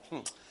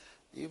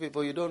 you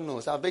people, you don't know.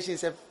 Salvation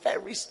is a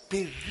very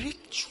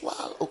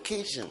spiritual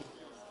occasion.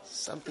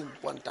 Something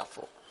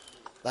wonderful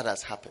that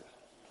has happened.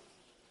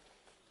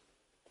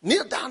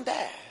 Kneel down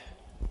there.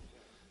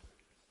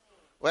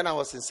 When I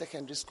was in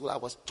secondary school, I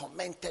was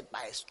tormented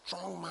by a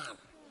strong man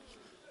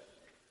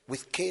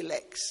with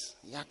K-legs.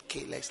 He had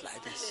K-legs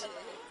like this.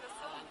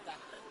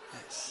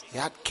 Yes, he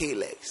had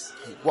K-legs.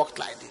 He walked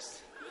like this.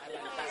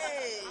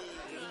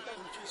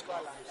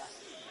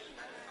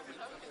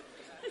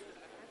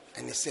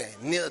 And he said,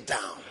 kneel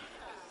down.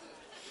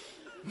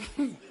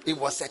 He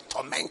was a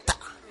tormentor,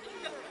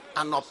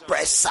 an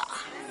oppressor.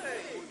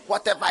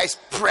 Whatever is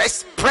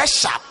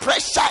pressure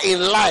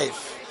in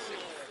life,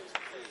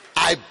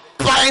 I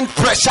bind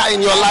pressure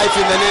in your life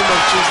in the name of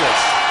Jesus.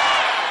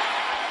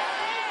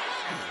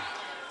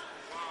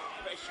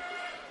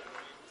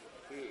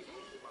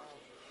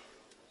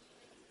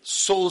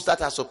 Souls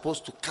that are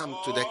supposed to come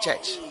to the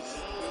church,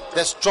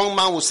 the strong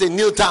man will say,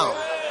 kneel down.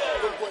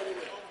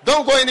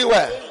 Don't go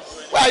anywhere.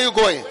 Where are you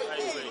going?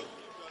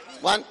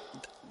 One,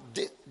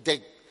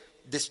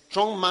 the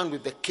strong man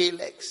with the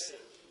K-legs,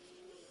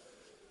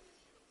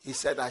 he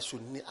said, I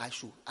should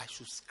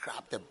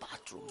scrap the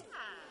bathroom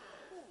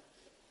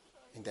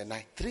in the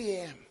night, 3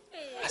 a.m.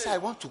 I said, I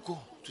want to go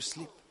to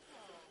sleep.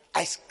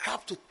 I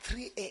scrapped to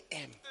 3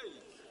 a.m.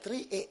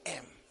 3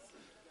 a.m.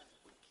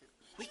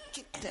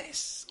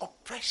 Wickedness,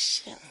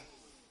 oppression,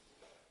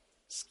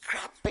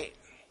 scrapping.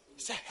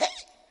 He said, hey,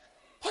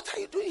 What are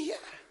you doing here?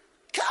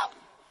 Come.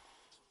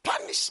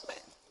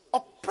 Punishment,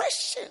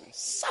 oppression,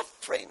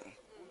 suffering.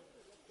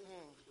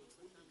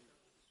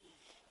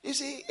 You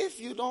see,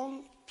 if you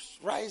don't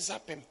rise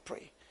up and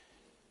pray,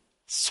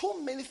 so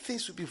many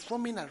things will be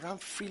roaming around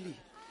freely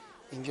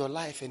in your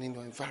life and in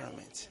your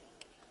environment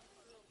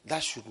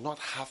that should not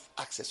have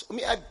access. I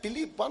mean, I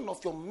believe one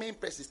of your main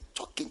prayers is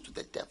talking to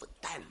the devil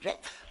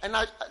direct. And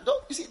I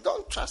don't, you see,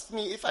 don't trust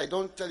me if I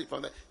don't tell you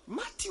from there.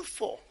 Matthew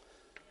 4,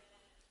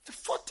 the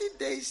 40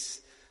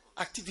 days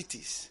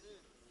activities,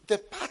 the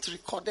part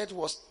recorded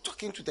was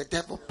talking to the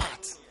devil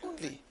part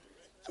only.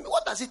 I mean,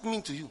 what does it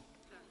mean to you?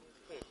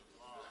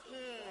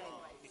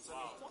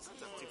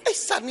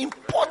 It's an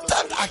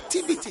important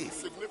activity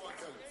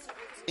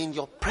in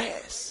your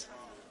prayers.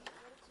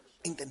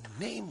 In the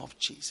name of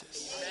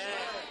Jesus.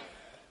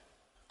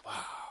 Wow.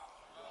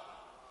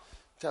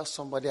 Tell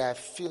somebody, I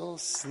feel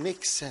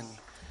snakes and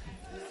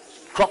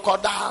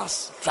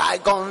crocodiles,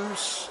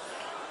 dragons,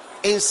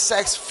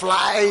 insects,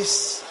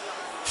 flies,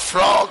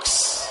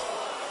 frogs.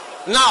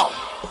 Now,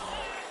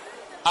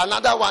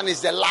 another one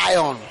is the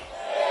lion.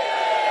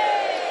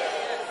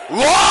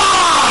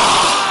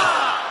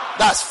 Wow!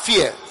 That's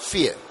fear.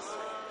 Fear.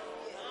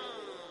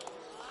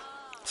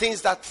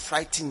 Things that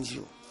frighten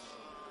you.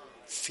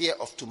 Fear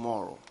of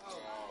tomorrow.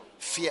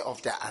 Fear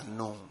of the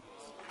unknown.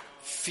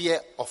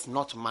 Fear of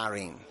not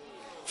marrying.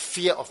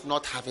 Fear of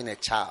not having a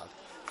child.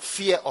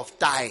 Fear of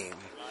dying.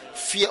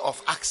 Fear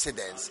of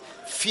accidents.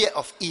 Fear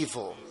of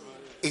evil.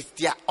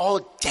 They are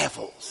all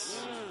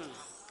devils.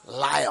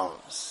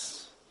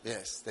 Lions.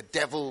 Yes, the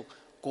devil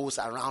goes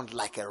around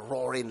like a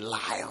roaring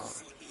lion,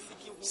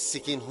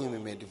 seeking whom he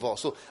may devour.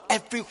 So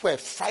everywhere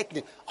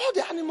frightening. All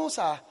the animals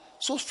are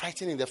so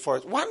frightening in the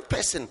forest. One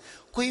person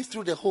going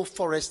through the whole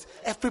forest,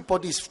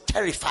 everybody is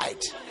terrified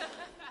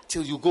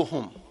till you go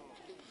home.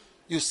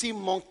 You see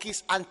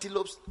monkeys,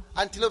 antelopes.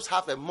 Antelopes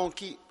have a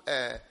monkey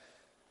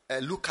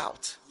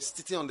lookout,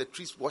 sitting on the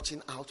trees,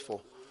 watching out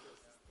for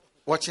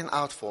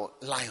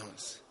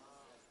lions.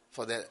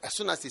 As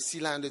soon as they see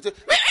lions, they say,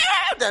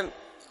 then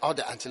all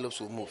the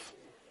antelopes will move.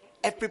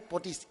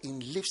 Everybody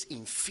lives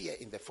in fear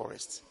in the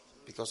forest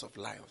because of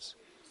lions.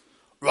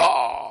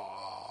 Roar!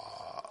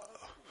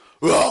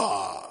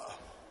 Roar!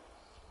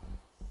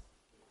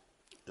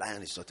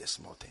 Lion is not a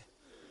small thing.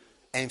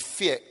 And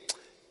fear.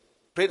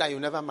 Pray that you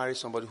never marry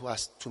somebody who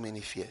has too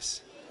many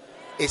fears.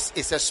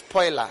 It's a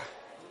spoiler.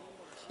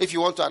 If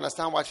you want to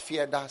understand what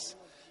fear does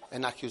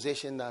and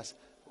accusation does,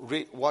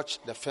 watch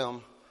the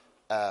film.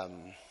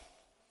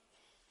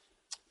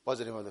 What's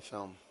the name of the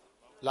film?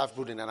 Love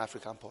Brood in an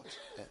African Pot.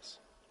 Yes.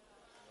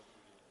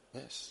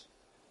 Yes.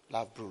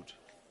 Love Brood.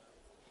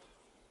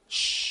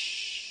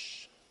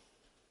 Shh.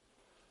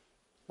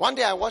 One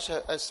day I watched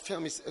a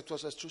film. It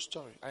was a true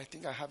story. I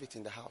think I have it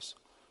in the house.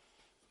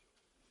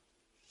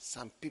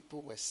 Some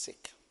people were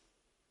sick.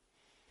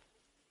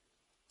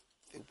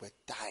 They were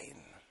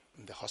dying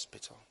in the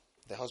hospital.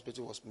 The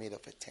hospital was made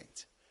of a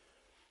tent.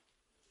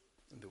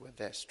 And they were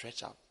there,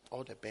 stretched out.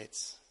 All the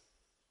beds.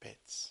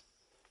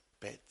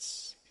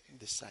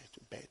 This side,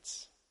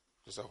 beds.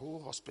 It was a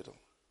whole hospital,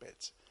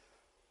 beds.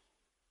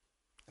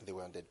 And they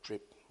were on the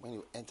drip. When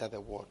you enter the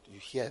ward, you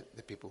hear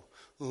the people.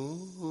 They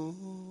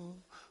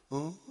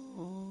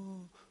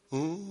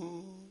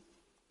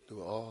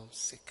were all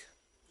sick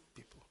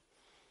people.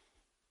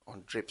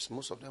 On drips.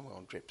 Most of them were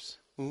on drips.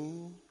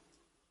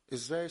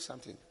 It's very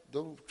something.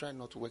 Don't try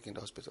not to work in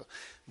the hospital.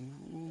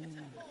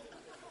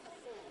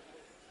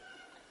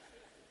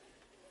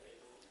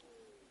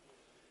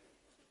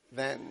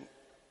 Then,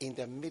 in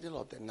the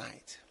middle of the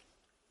night,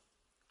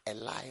 a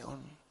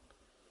lion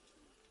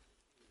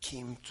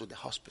came to the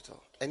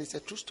hospital. And it's a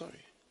true story.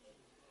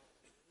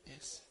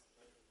 Yes.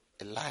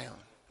 A lion.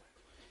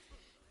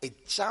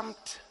 It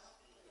jumped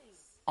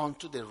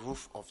onto the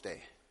roof of the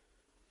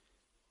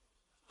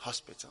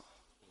hospital,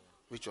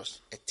 which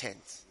was a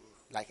tent,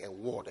 like a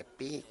ward, a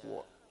big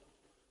ward,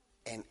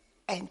 and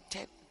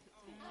entered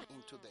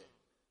into the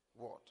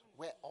ward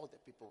where all the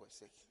people were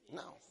sick.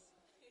 Now,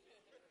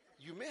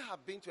 you may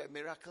have been to a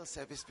miracle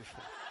service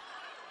before,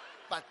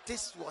 but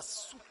this was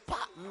super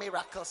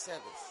miracle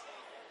service.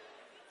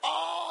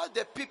 All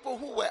the people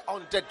who were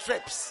on the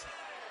drips,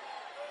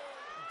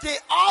 they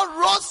all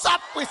rose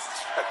up with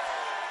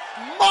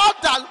more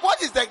than,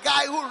 what is the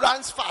guy who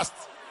runs fast?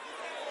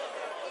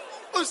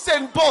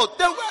 Usain Bolt.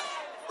 They were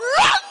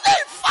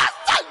running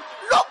faster.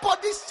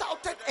 Nobody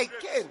shouted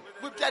again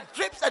with their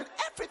drips and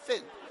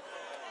everything.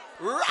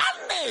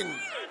 Running.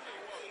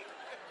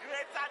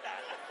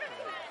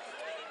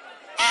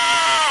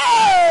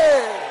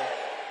 Hey!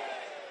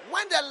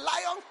 When the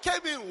lion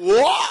came in,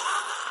 whoa,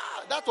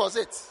 that was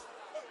it.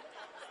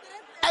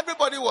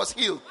 Everybody was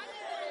healed.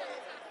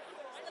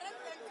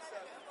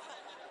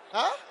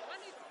 Huh?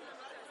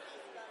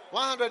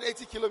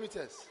 180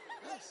 kilometers.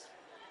 Yes.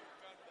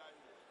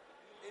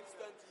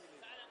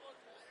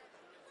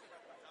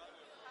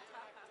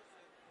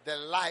 The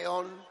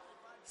lion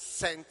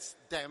sent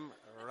them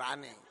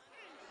running.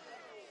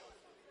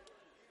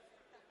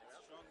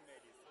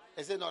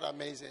 Is it not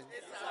amazing?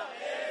 It's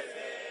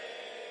amazing.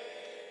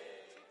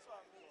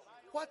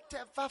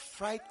 Whatever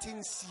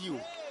frightens you,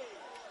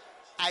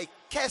 I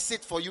curse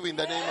it for you in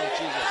the name of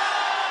Jesus.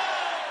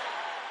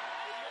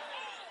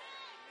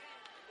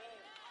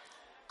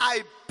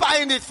 I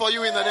bind it for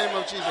you in the name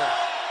of Jesus.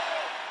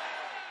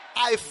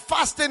 I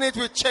fasten it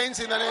with chains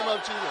in the name of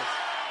Jesus.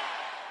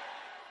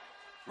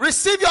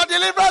 Receive your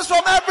deliverance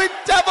from every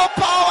devil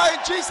power in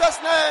Jesus'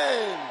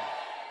 name.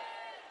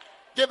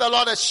 Give the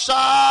Lord a shout.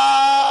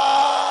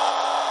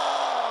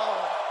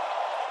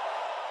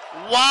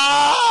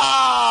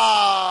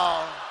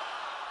 Wow.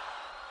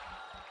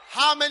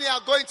 How many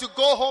are going to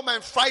go home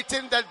and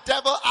frighten the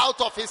devil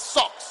out of his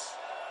socks?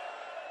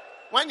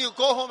 When you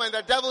go home and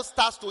the devil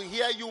starts to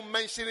hear you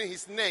mentioning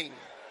his name,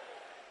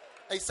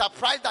 he's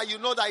surprised that you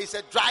know that he's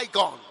a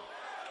dragon.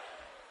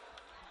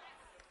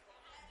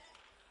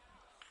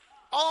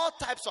 All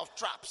types of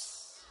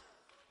traps.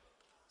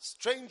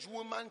 Strange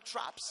woman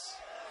traps.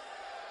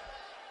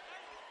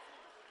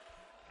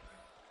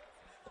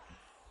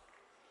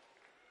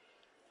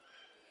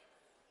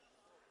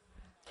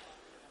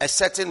 A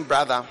certain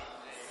brother,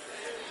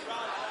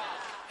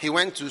 he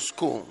went to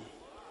school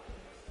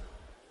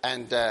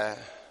and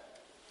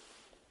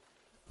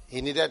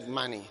he needed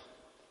money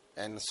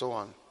and so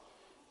on.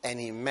 And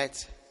he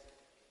met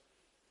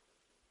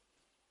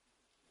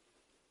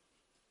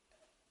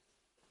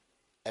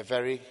a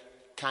very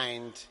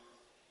kind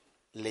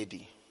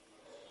lady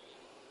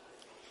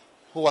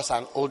who was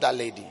an older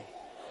lady.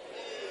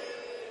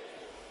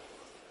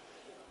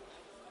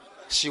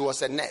 She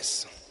was a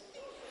nurse.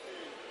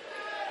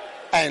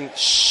 And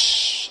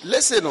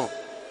listen. Oh.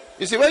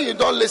 You see, when you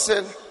don't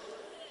listen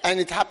and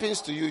it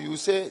happens to you, you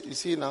say, you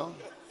see now.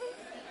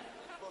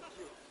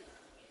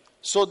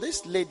 So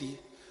this lady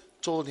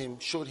told him,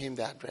 showed him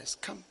the address.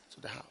 Come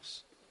to the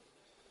house.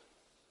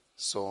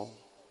 So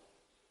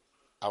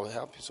I will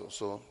help you.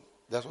 So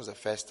that was the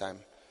first time.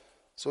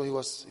 So he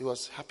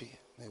was happy.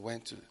 He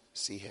went to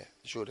see her.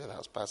 He showed her the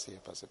house. Pass here.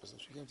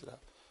 She came to the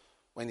house.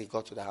 When he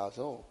got to the house,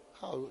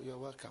 you're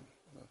welcome.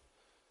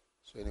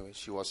 So anyway,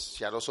 she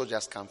had also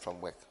just come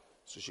from work.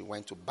 So she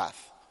went to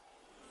bath.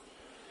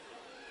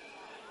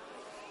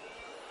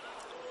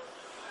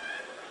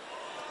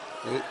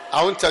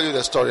 I won't tell you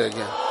the story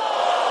again.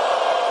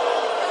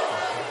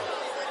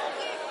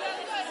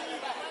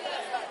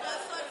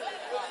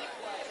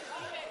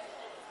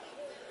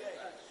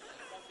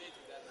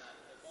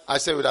 I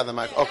say without the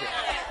mic. Okay.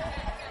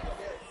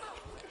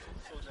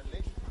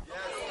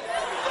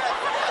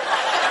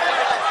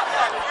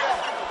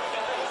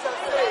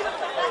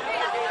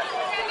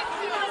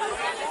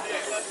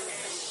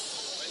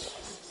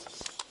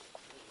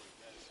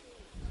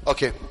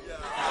 Okay.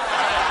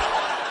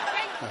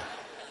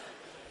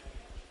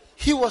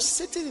 He was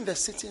sitting in the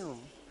sitting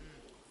room.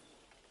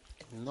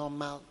 A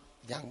normal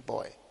young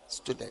boy,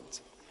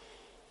 student.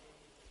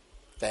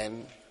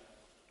 Then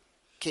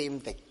came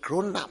the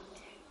grown-up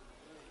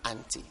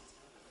auntie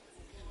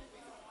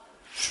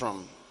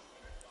from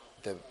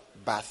the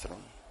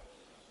bathroom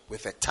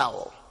with a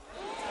towel.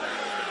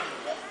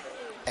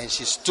 And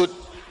she stood.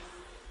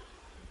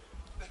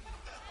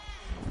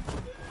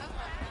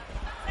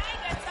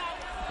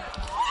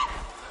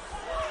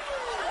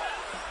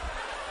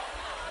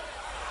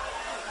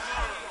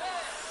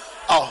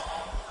 Oh.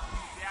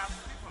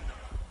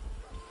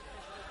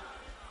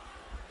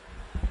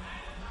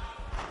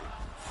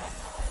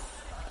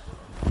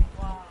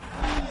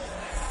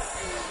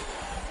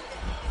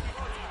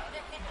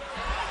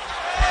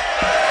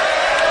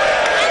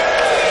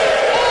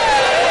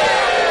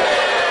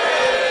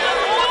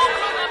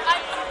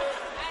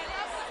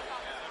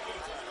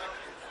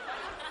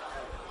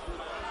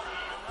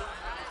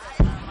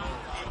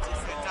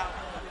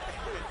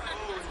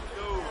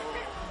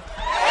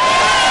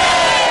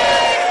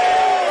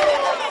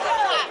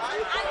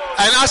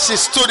 As she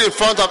stood in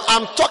front of,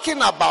 I'm talking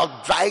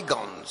about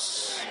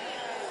dragons.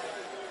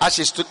 As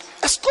she stood,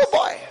 a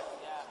schoolboy.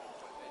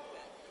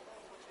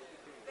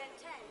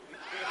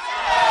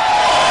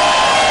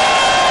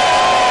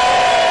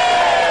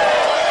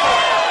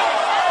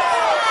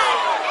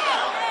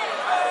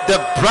 The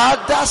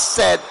brother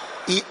said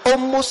he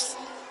almost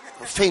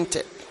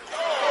fainted.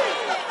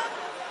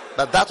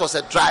 But that was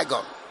a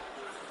dragon.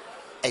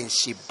 And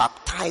she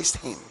baptized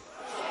him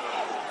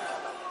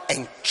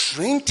and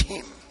trained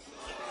him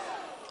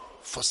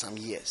for some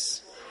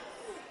years.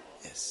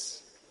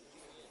 Yes.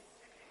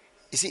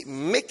 You see,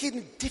 making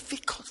it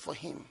difficult for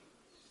him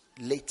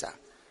later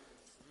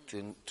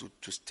to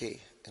stay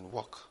and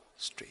walk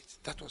straight.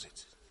 That was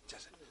it.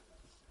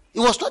 He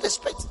was not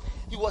expecting.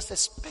 He was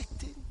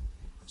expecting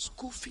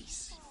school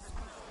fees.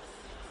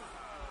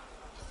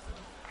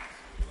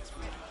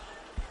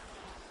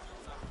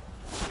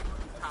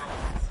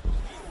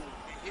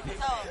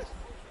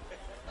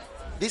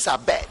 These are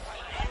bad.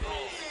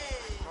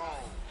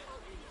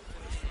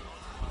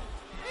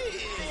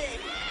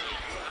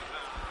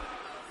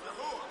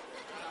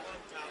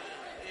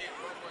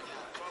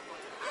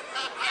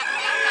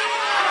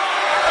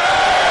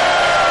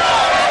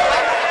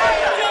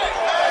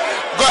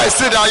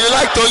 Sit down. You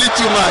like to eat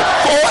too much.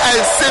 Go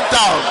and sit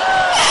down.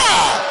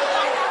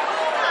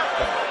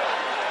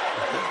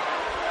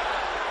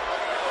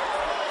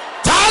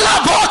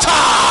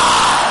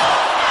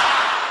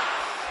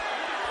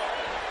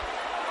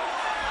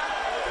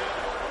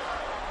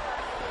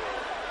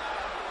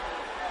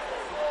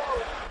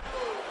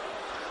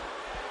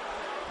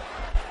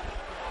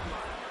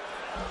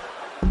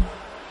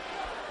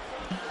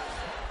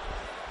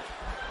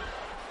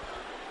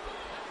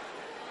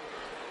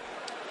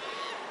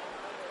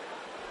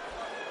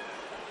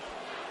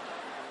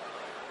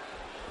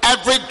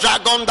 Every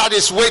dragon that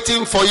is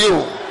waiting for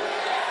you,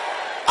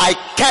 I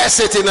curse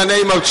it in the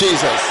name of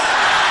Jesus.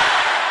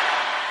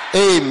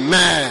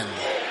 Amen.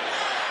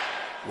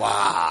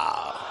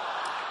 Wow.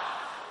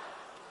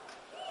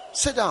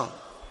 Sit down.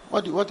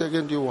 What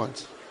again do you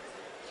want?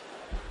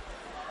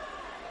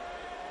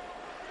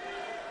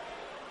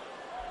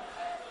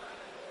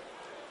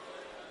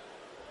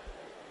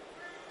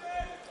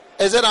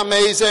 Is it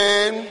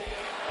amazing?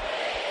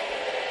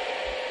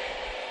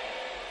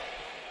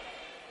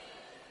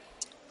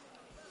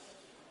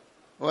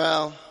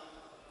 Well,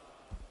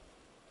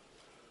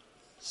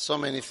 so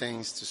many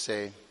things to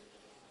say.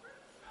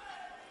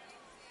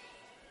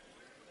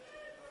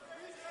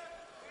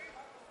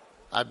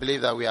 I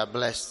believe that we are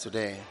blessed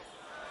today.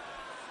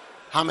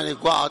 How many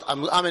go out?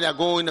 How many are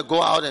going to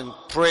go out and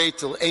pray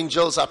till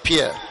angels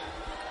appear?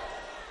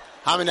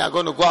 How many are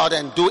going to go out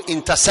and do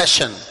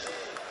intercession?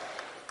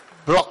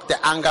 Block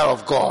the anger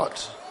of God.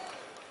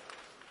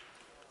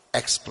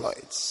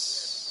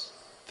 Exploits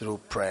through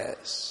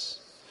prayers.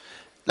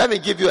 Let me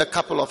give you a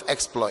couple of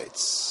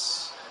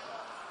exploits.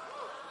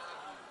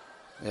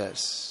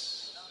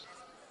 Yes.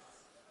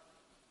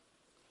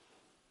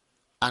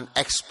 An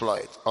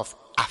exploit of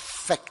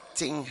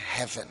affecting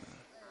heaven.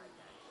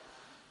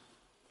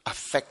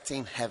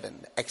 Affecting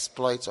heaven.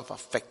 Exploits of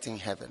affecting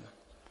heaven.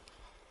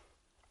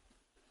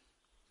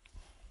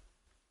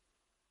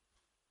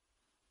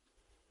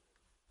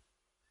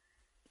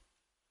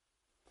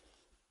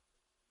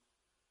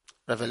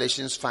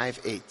 Revelations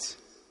 5:8.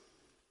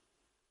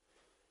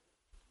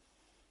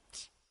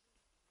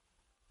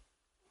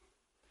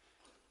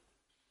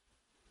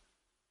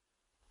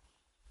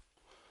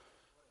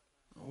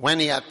 When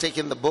he had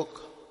taken the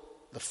book,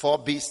 the 4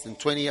 beasts and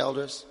 20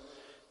 elders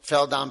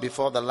fell down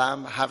before the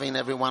Lamb, having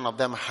every one of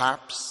them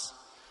harps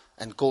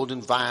and golden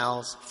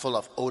vials full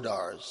of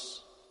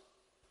odors.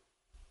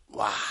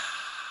 Wow.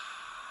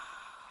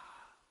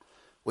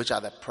 Which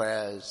are the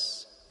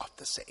prayers of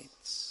the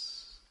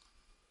saints.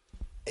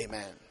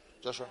 Amen.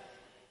 Joshua?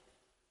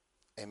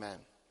 Amen.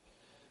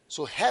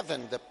 So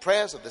heaven, the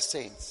prayers of the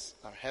saints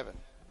are heaven.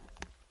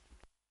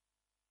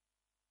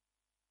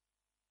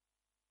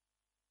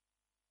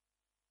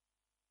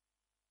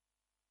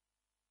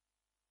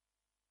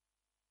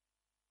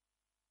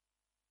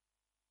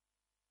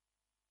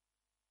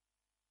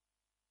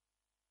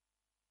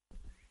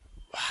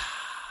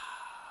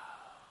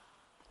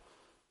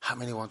 How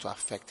many want to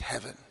affect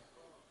heaven?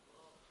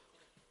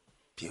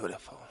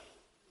 Beautiful.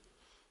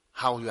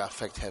 How will you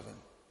affect heaven?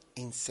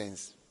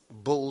 Incense.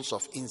 Bowls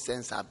of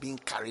incense are being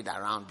carried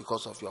around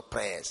because of your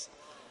prayers.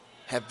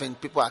 Heaven,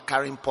 people are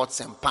carrying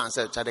pots and pans.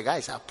 The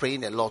guys are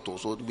praying a lot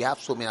also. We have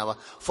so many,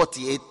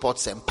 48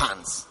 pots and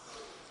pans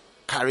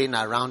carrying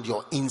around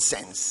your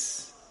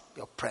incense,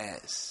 your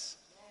prayers.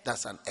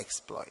 That's an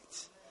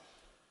exploit.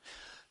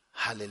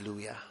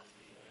 Hallelujah.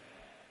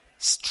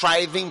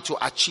 Striving to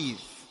achieve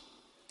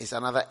is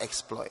another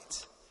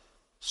exploit.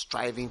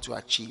 Striving to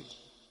achieve.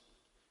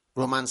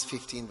 Romans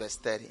 15 verse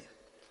 30.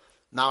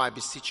 Now I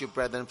beseech you,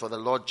 brethren, for the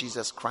Lord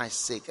Jesus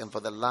Christ's sake and for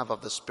the love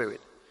of the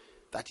Spirit,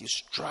 that you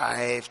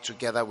strive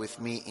together with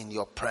me in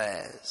your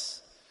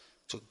prayers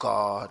to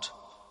God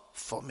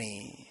for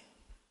me.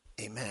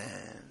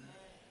 Amen.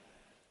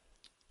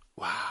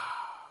 Wow.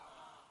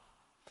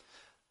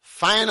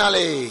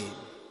 Finally,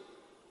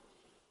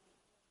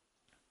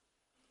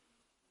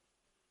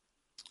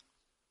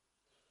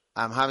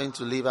 I'm having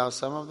to leave out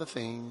some of the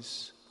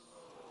things,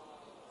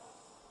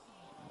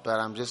 but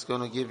I'm just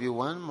going to give you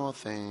one more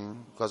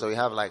thing because we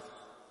have like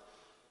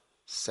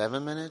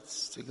 7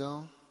 minutes to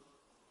go.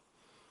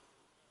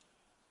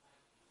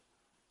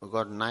 We've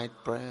got night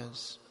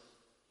prayers.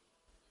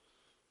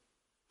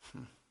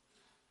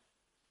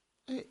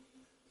 Hey.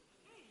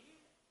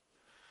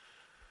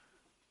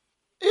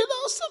 You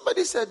know,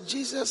 somebody said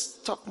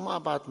Jesus talked more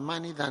about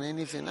money than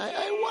anything.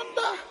 I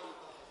wonder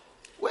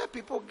where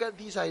people get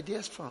these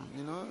ideas from,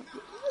 you know.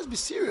 Let's be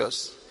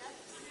serious.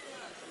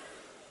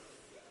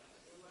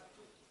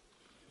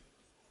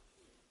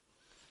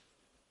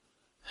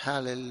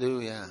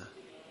 Hallelujah.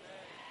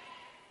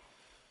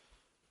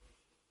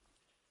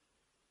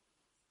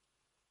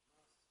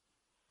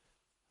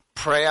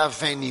 Prayer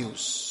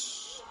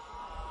venues.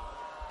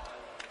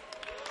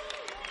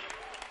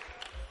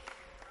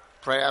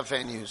 Prayer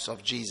venues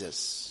of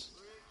Jesus.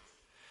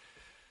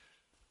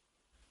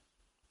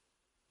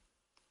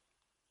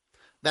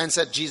 Then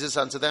said Jesus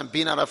unto them,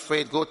 be not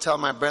afraid, go tell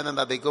my brethren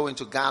that they go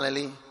into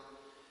Galilee,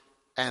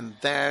 and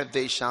there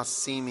they shall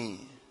see me.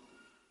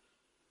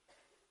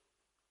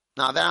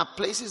 Now there are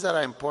places that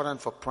are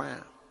important for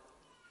prayer.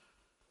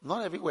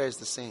 Not everywhere is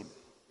the same.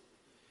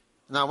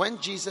 Now when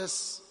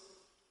Jesus,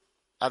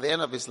 at the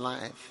end of his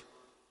life,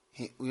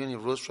 when he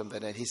rose from the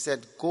dead, he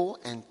said, go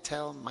and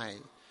tell my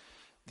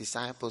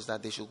disciples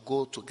that they should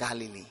go to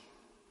Galilee.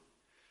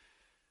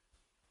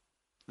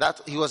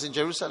 That he was in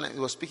Jerusalem, he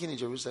was speaking in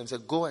Jerusalem, he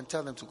said, go and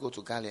tell them to go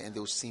to Galilee and they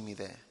will see me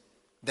there.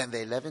 Then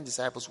the 11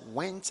 disciples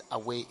went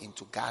away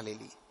into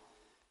Galilee,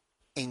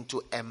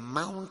 into a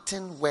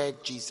mountain where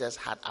Jesus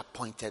had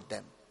appointed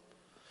them.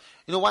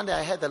 You know, one day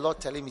I heard the Lord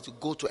telling me to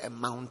go to a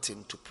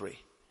mountain to pray.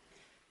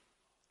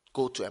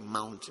 Go to a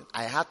mountain.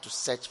 I had to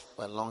search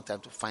for a long time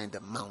to find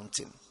the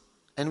mountain.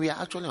 And we are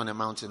actually on a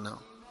mountain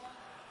now.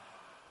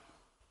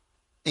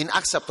 In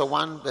Acts chapter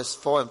 1, verse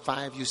 4 and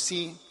 5, you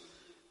see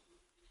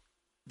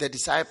the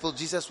disciples,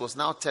 Jesus was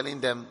now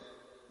telling them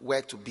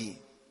where to be.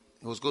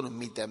 He was going to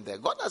meet them there.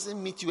 God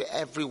doesn't meet you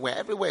everywhere.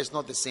 Everywhere is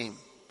not the same.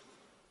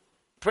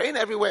 Praying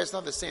everywhere is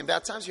not the same. There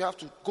are times you have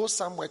to go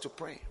somewhere to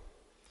pray.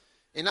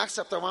 In Acts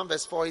chapter 1,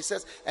 verse 4, he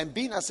says, and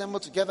being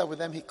assembled together with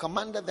them, he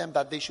commanded them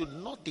that they should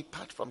not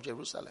depart from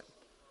Jerusalem.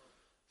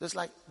 So it's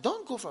like,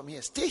 don't go from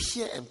here. Stay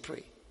here and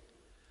pray.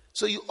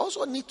 So you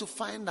also need to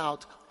find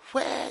out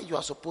where you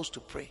are supposed to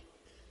pray.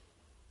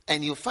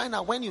 And you find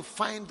out when you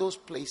find those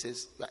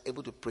places, you are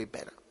able to pray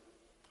better.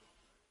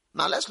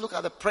 Now let's look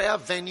at the prayer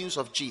venues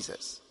of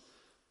Jesus.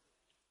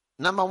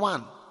 Number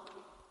 1,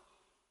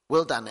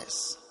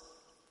 wilderness.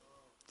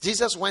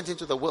 Jesus went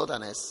into the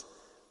wilderness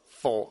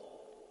for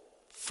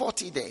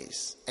 40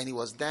 days and he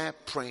was there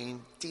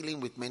praying, dealing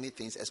with many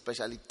things,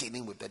 especially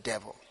dealing with the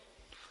devil.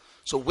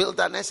 So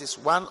wilderness is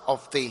one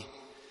of the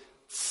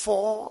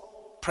 4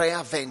 prayer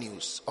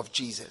venues of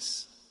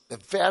Jesus. The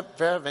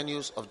prayer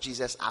venues of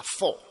Jesus are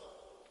 4.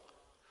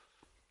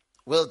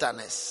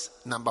 Wilderness,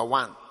 number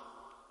 1.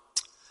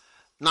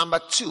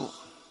 Number 2,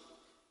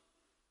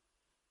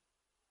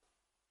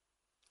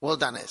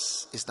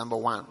 wilderness is number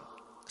 1.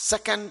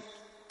 Second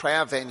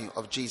prayer venue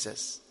of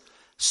Jesus,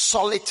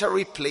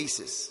 solitary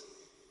places.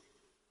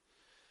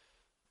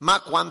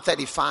 Mark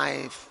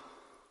 1:35,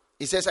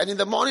 he says, and in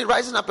the morning,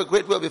 rising up a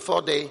great while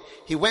before day,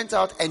 he went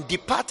out and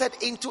departed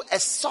into a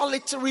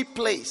solitary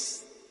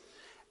place.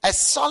 A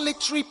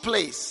solitary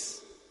place.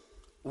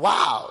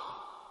 Wow.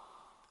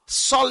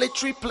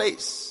 Solitary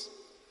place.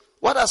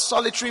 What does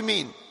solitary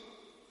mean?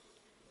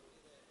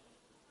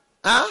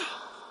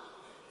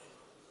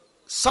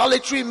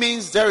 Solitary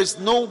means there is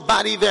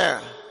nobody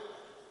there.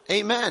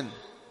 Amen.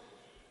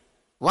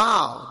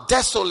 Wow.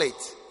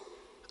 Desolate.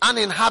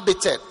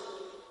 Uninhabited.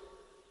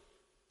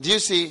 Do you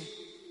see?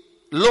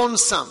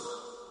 Lonesome.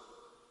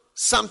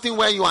 Something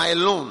where you are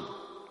alone.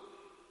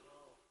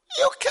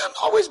 You can't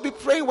always be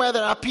praying where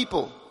there are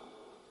people.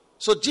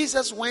 So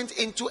Jesus went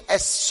into a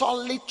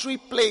solitary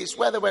place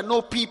where there were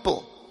no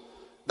people.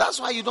 That's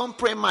why you don't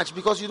pray much,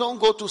 because you don't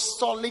go to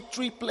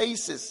solitary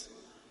places.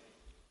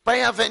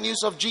 Prayer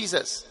venues of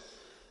Jesus.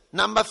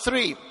 Number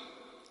 3,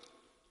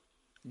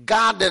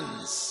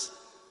 gardens.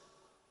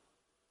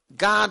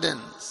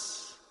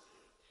 Gardens.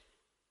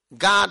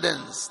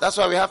 Gardens. That's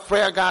why we have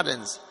prayer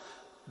gardens.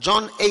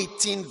 John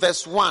 18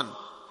 verse 1.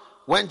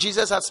 When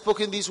Jesus had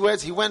spoken these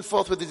words, he went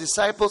forth with the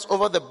disciples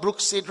over the brook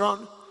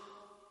Cedron,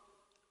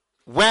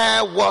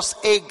 where was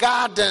a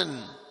garden,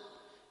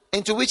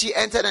 into which he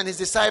entered and his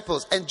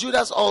disciples, and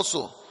Judas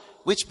also,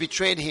 which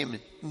betrayed him,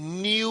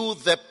 knew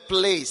the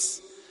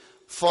place.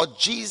 For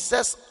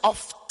Jesus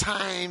oft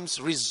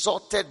times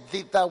resorted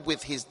thither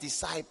with his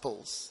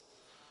disciples.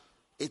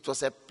 It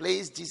was a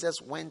place Jesus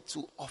went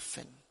to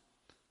often.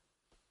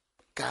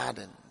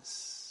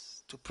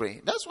 Gardens to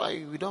pray. That's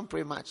why we don't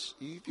pray much.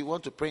 If you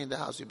want to pray in the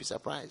house, you'll be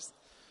surprised.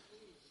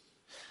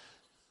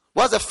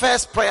 What's the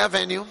first prayer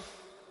venue?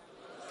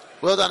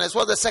 Wilderness.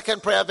 What's the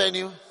second prayer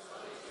venue?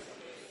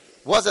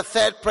 What's the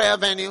third prayer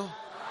venue?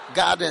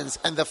 Gardens.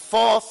 And the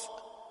fourth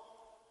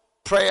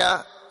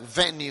prayer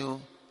venue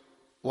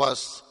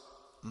was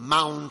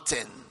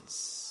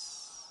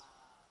mountains.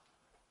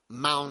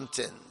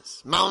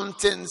 Mountains.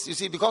 Mountains, you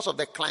see, because of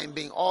the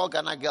climbing, all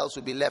Ghana girls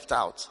will be left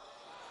out.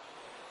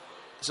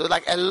 So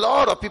like a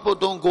lot of people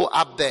don't go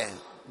up there.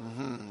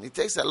 It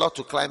takes a lot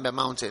to climb a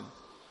mountain.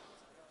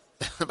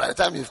 By the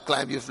time you've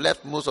climbed, you've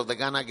left most of the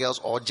Ghana girls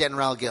or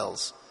general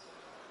girls.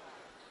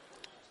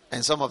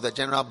 And some of the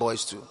general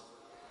boys too.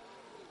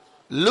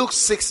 Luke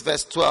 6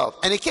 verse 12.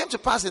 And it came to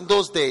pass in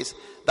those days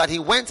that he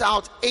went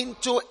out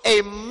into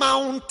a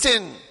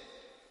mountain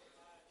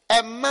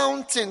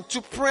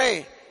to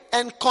pray,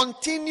 and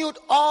continued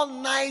all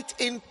night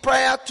in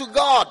prayer to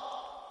God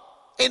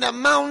in a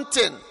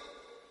mountain.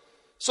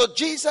 So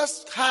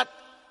Jesus had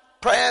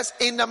prayers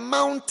in the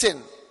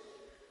mountain.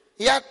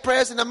 He had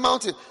prayers in the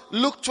mountain.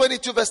 Luke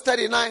 22 verse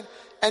 39.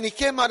 And he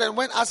came out and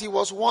went as he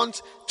was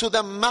wont to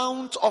the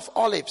Mount of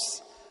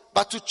Olives.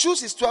 But to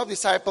choose his 12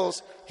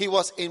 disciples, he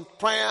was in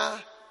prayer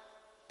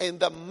in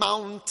the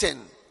mountain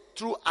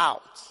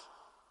throughout.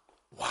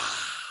 Wow.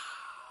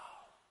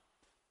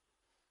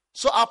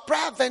 So our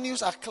prayer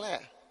venues are clear.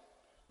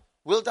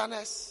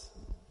 Wilderness,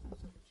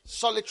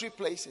 solitary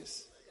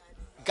places,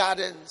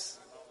 gardens,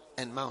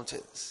 and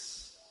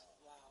mountains.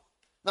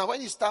 Now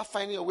when you start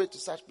finding your way to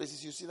such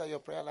places, you see that your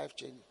prayer life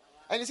changes.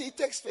 And you see, it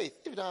takes faith.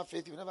 If you don't have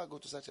faith, you will never go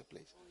to such a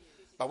place.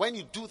 But when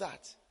you do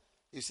that,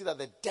 you see that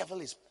the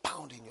devil is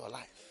bound in your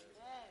life.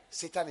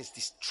 Satan is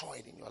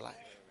destroyed in your life.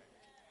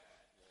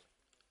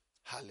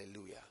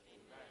 Hallelujah.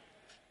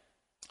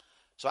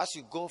 So as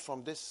you go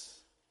from this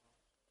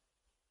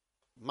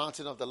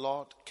Mountain of the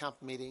Lord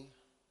camp meeting,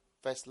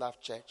 First Love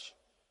Church,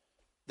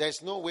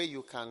 there's no way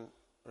you can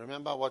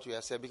remember what we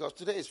have said, because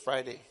today is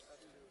Friday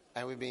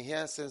and we've been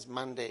here since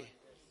Monday.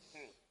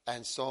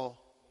 And so,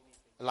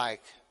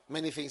 like,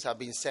 many things have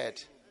been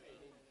said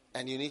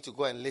and you need to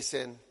go and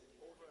listen.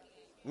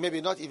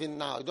 Maybe not even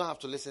now. You don't have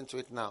to listen to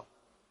it now.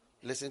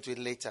 Listen to it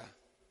later.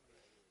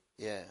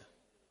 Yeah.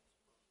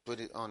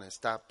 Put it on and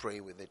start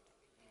praying with it.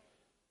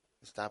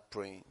 Start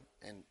praying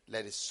and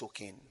let it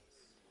soak in.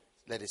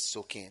 Let it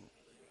soak in.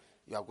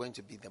 You are going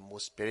to be the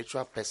most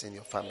spiritual person in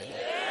your family.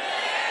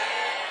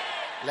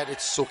 Let it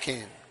soak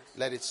in.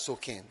 Let it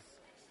soak in.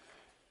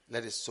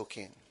 Let it soak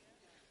in.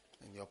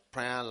 And your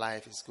prayer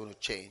life is going to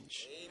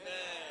change. Amen.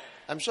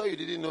 I'm sure you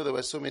didn't know there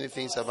were so many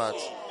things about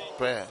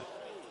prayer.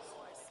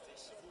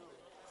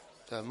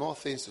 There are more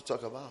things to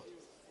talk about.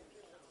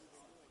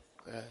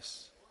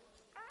 Yes.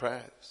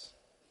 Prayers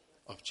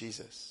of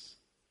Jesus.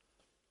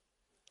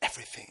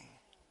 Everything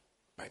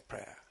by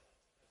prayer.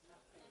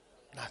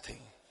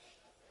 Nothing.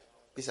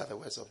 These are the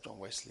words of John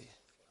Wesley.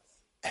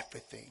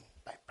 Everything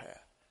by prayer.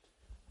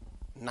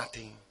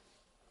 Nothing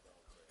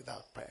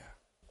without prayer.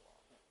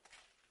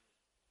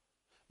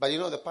 But you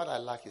know, the part I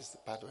like is the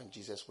part when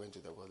Jesus went to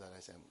the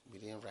wilderness and we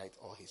didn't write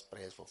all his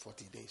prayers for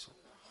 40 days. So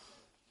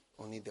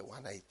only the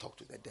one that he talked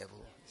to the devil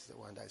is the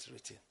one that is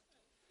written.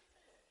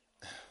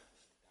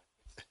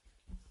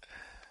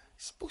 He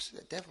speaks to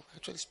the devil,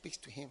 actually speaks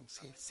to him.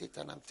 Say,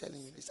 Satan, I'm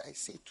telling you this. I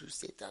say to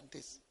Satan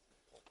this.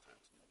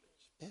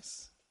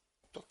 Yes.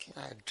 Talking,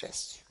 I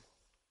address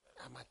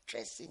you. I'm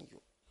addressing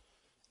you.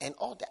 And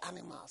all the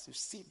animals, you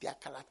see their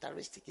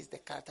characteristic is the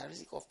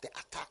characteristic of the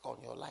attack on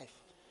your life.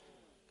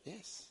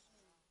 Yes.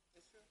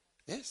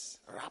 Yes.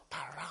 Wrap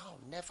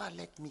around. Never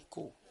let me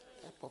go.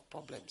 Type of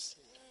problems.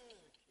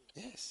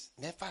 Yes.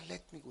 Never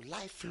let me go.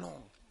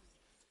 Lifelong.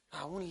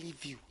 I won't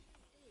leave you.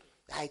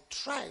 I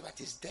try, but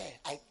it's there.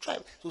 I try.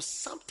 So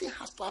something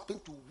has to happen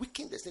to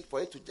weaken the snake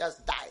for it to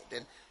just die.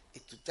 Then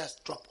it will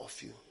just drop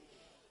off you.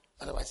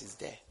 Otherwise, it's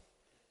there.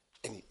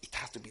 And it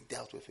has to be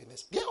dealt with in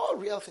this. They're all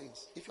real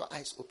things. If your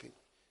eyes open,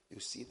 you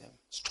see them.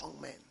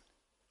 Strong men,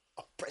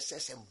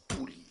 oppressors and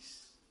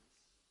bullies,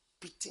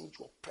 beating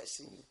you,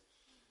 oppressing you.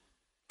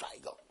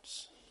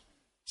 Dragons.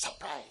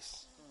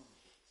 Surprise.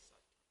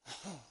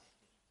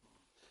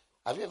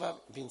 Have you ever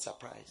been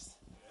surprised?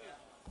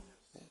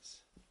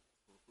 Yes.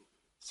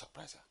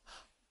 Surprise.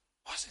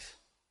 What's it?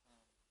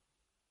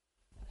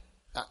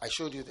 I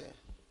showed you there.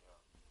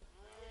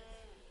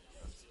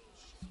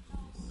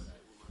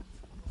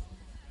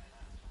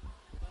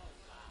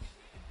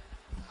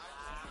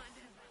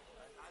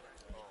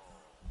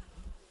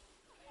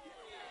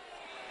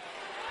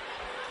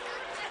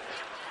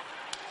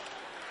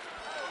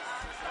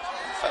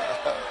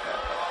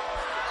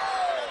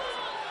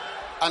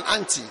 An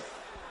auntie.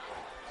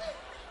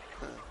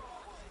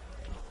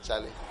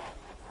 Charlie.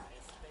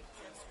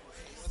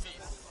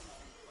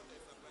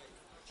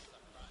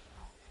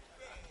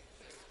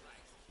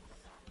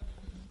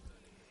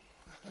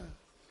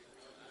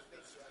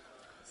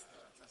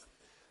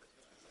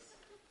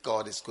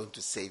 God is going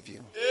to save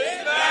you.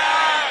 Amen.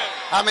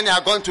 How many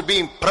are going to be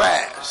in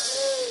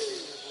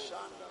prayers?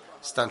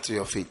 Stand to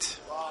your feet.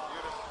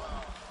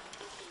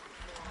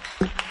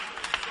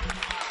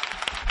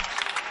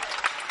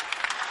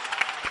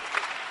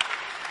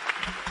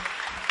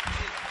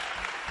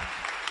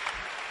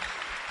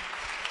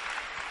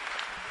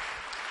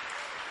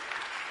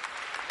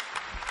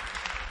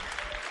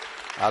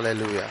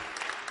 Hallelujah.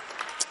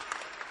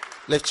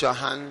 Lift your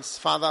hands.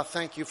 Father,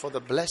 thank you for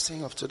the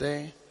blessing of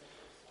today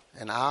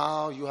and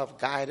how you have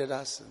guided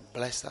us and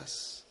blessed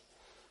us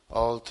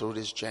all through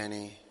this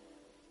journey.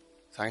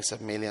 Thanks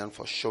a million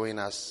for showing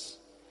us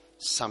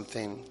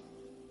something,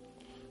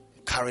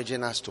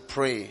 encouraging us to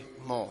pray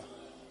more,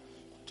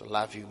 to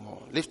love you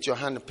more. Lift your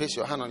hand and place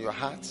your hand on your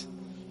heart.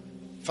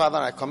 Father,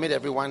 I commit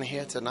everyone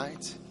here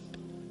tonight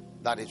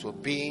that it will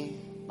be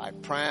by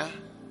prayer,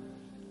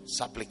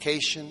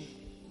 supplication.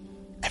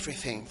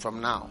 Everything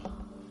from now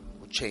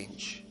will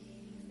change.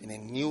 And a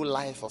new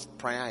life of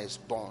prayer is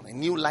born. A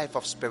new life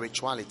of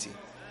spirituality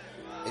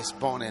is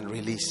born and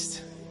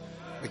released.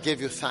 We give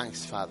you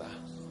thanks, Father.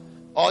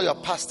 All your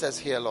pastors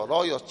here, Lord,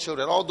 all your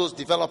children, all those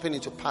developing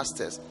into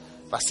pastors,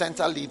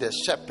 placenta leaders,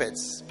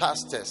 shepherds,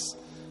 pastors,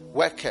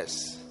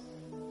 workers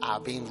are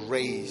being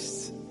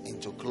raised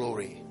into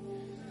glory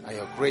by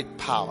your great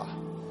power.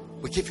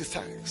 We give you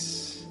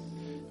thanks.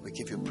 We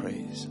give you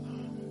praise.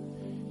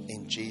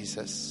 In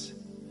Jesus'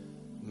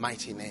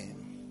 mighty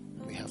name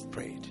we have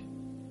prayed.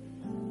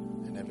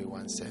 And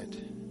everyone said,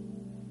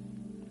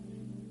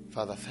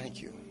 Father,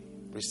 thank you.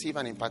 Receive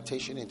an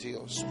impartation into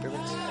your spirit.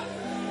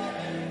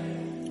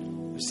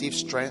 Receive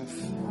strength.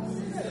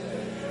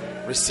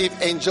 Receive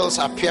angels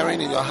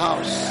appearing in your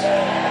house.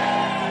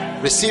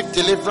 Receive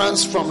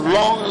deliverance from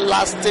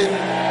long-lasting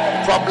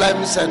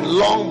problems and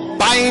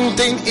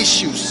long-binding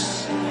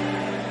issues.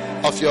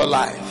 of your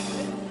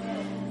life.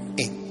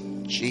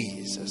 In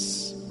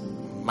Jesus'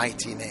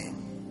 mighty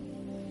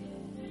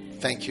name.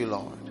 Thank you,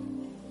 Lord.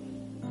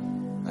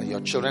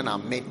 Your children are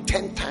made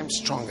 10 times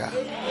stronger.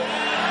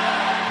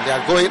 They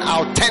are going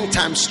out 10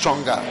 times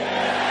stronger.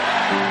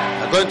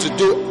 They are going to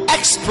do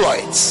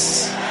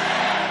exploits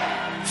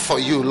for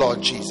you,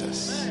 Lord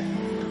Jesus.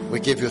 We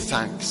give you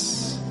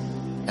thanks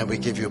and we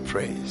give you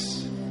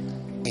praise.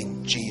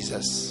 In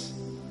Jesus'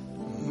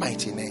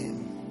 mighty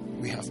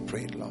name we have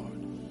prayed, Lord.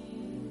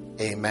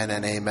 Amen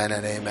and amen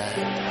and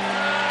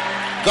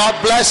amen.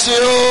 God bless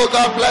you.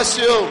 God bless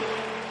you.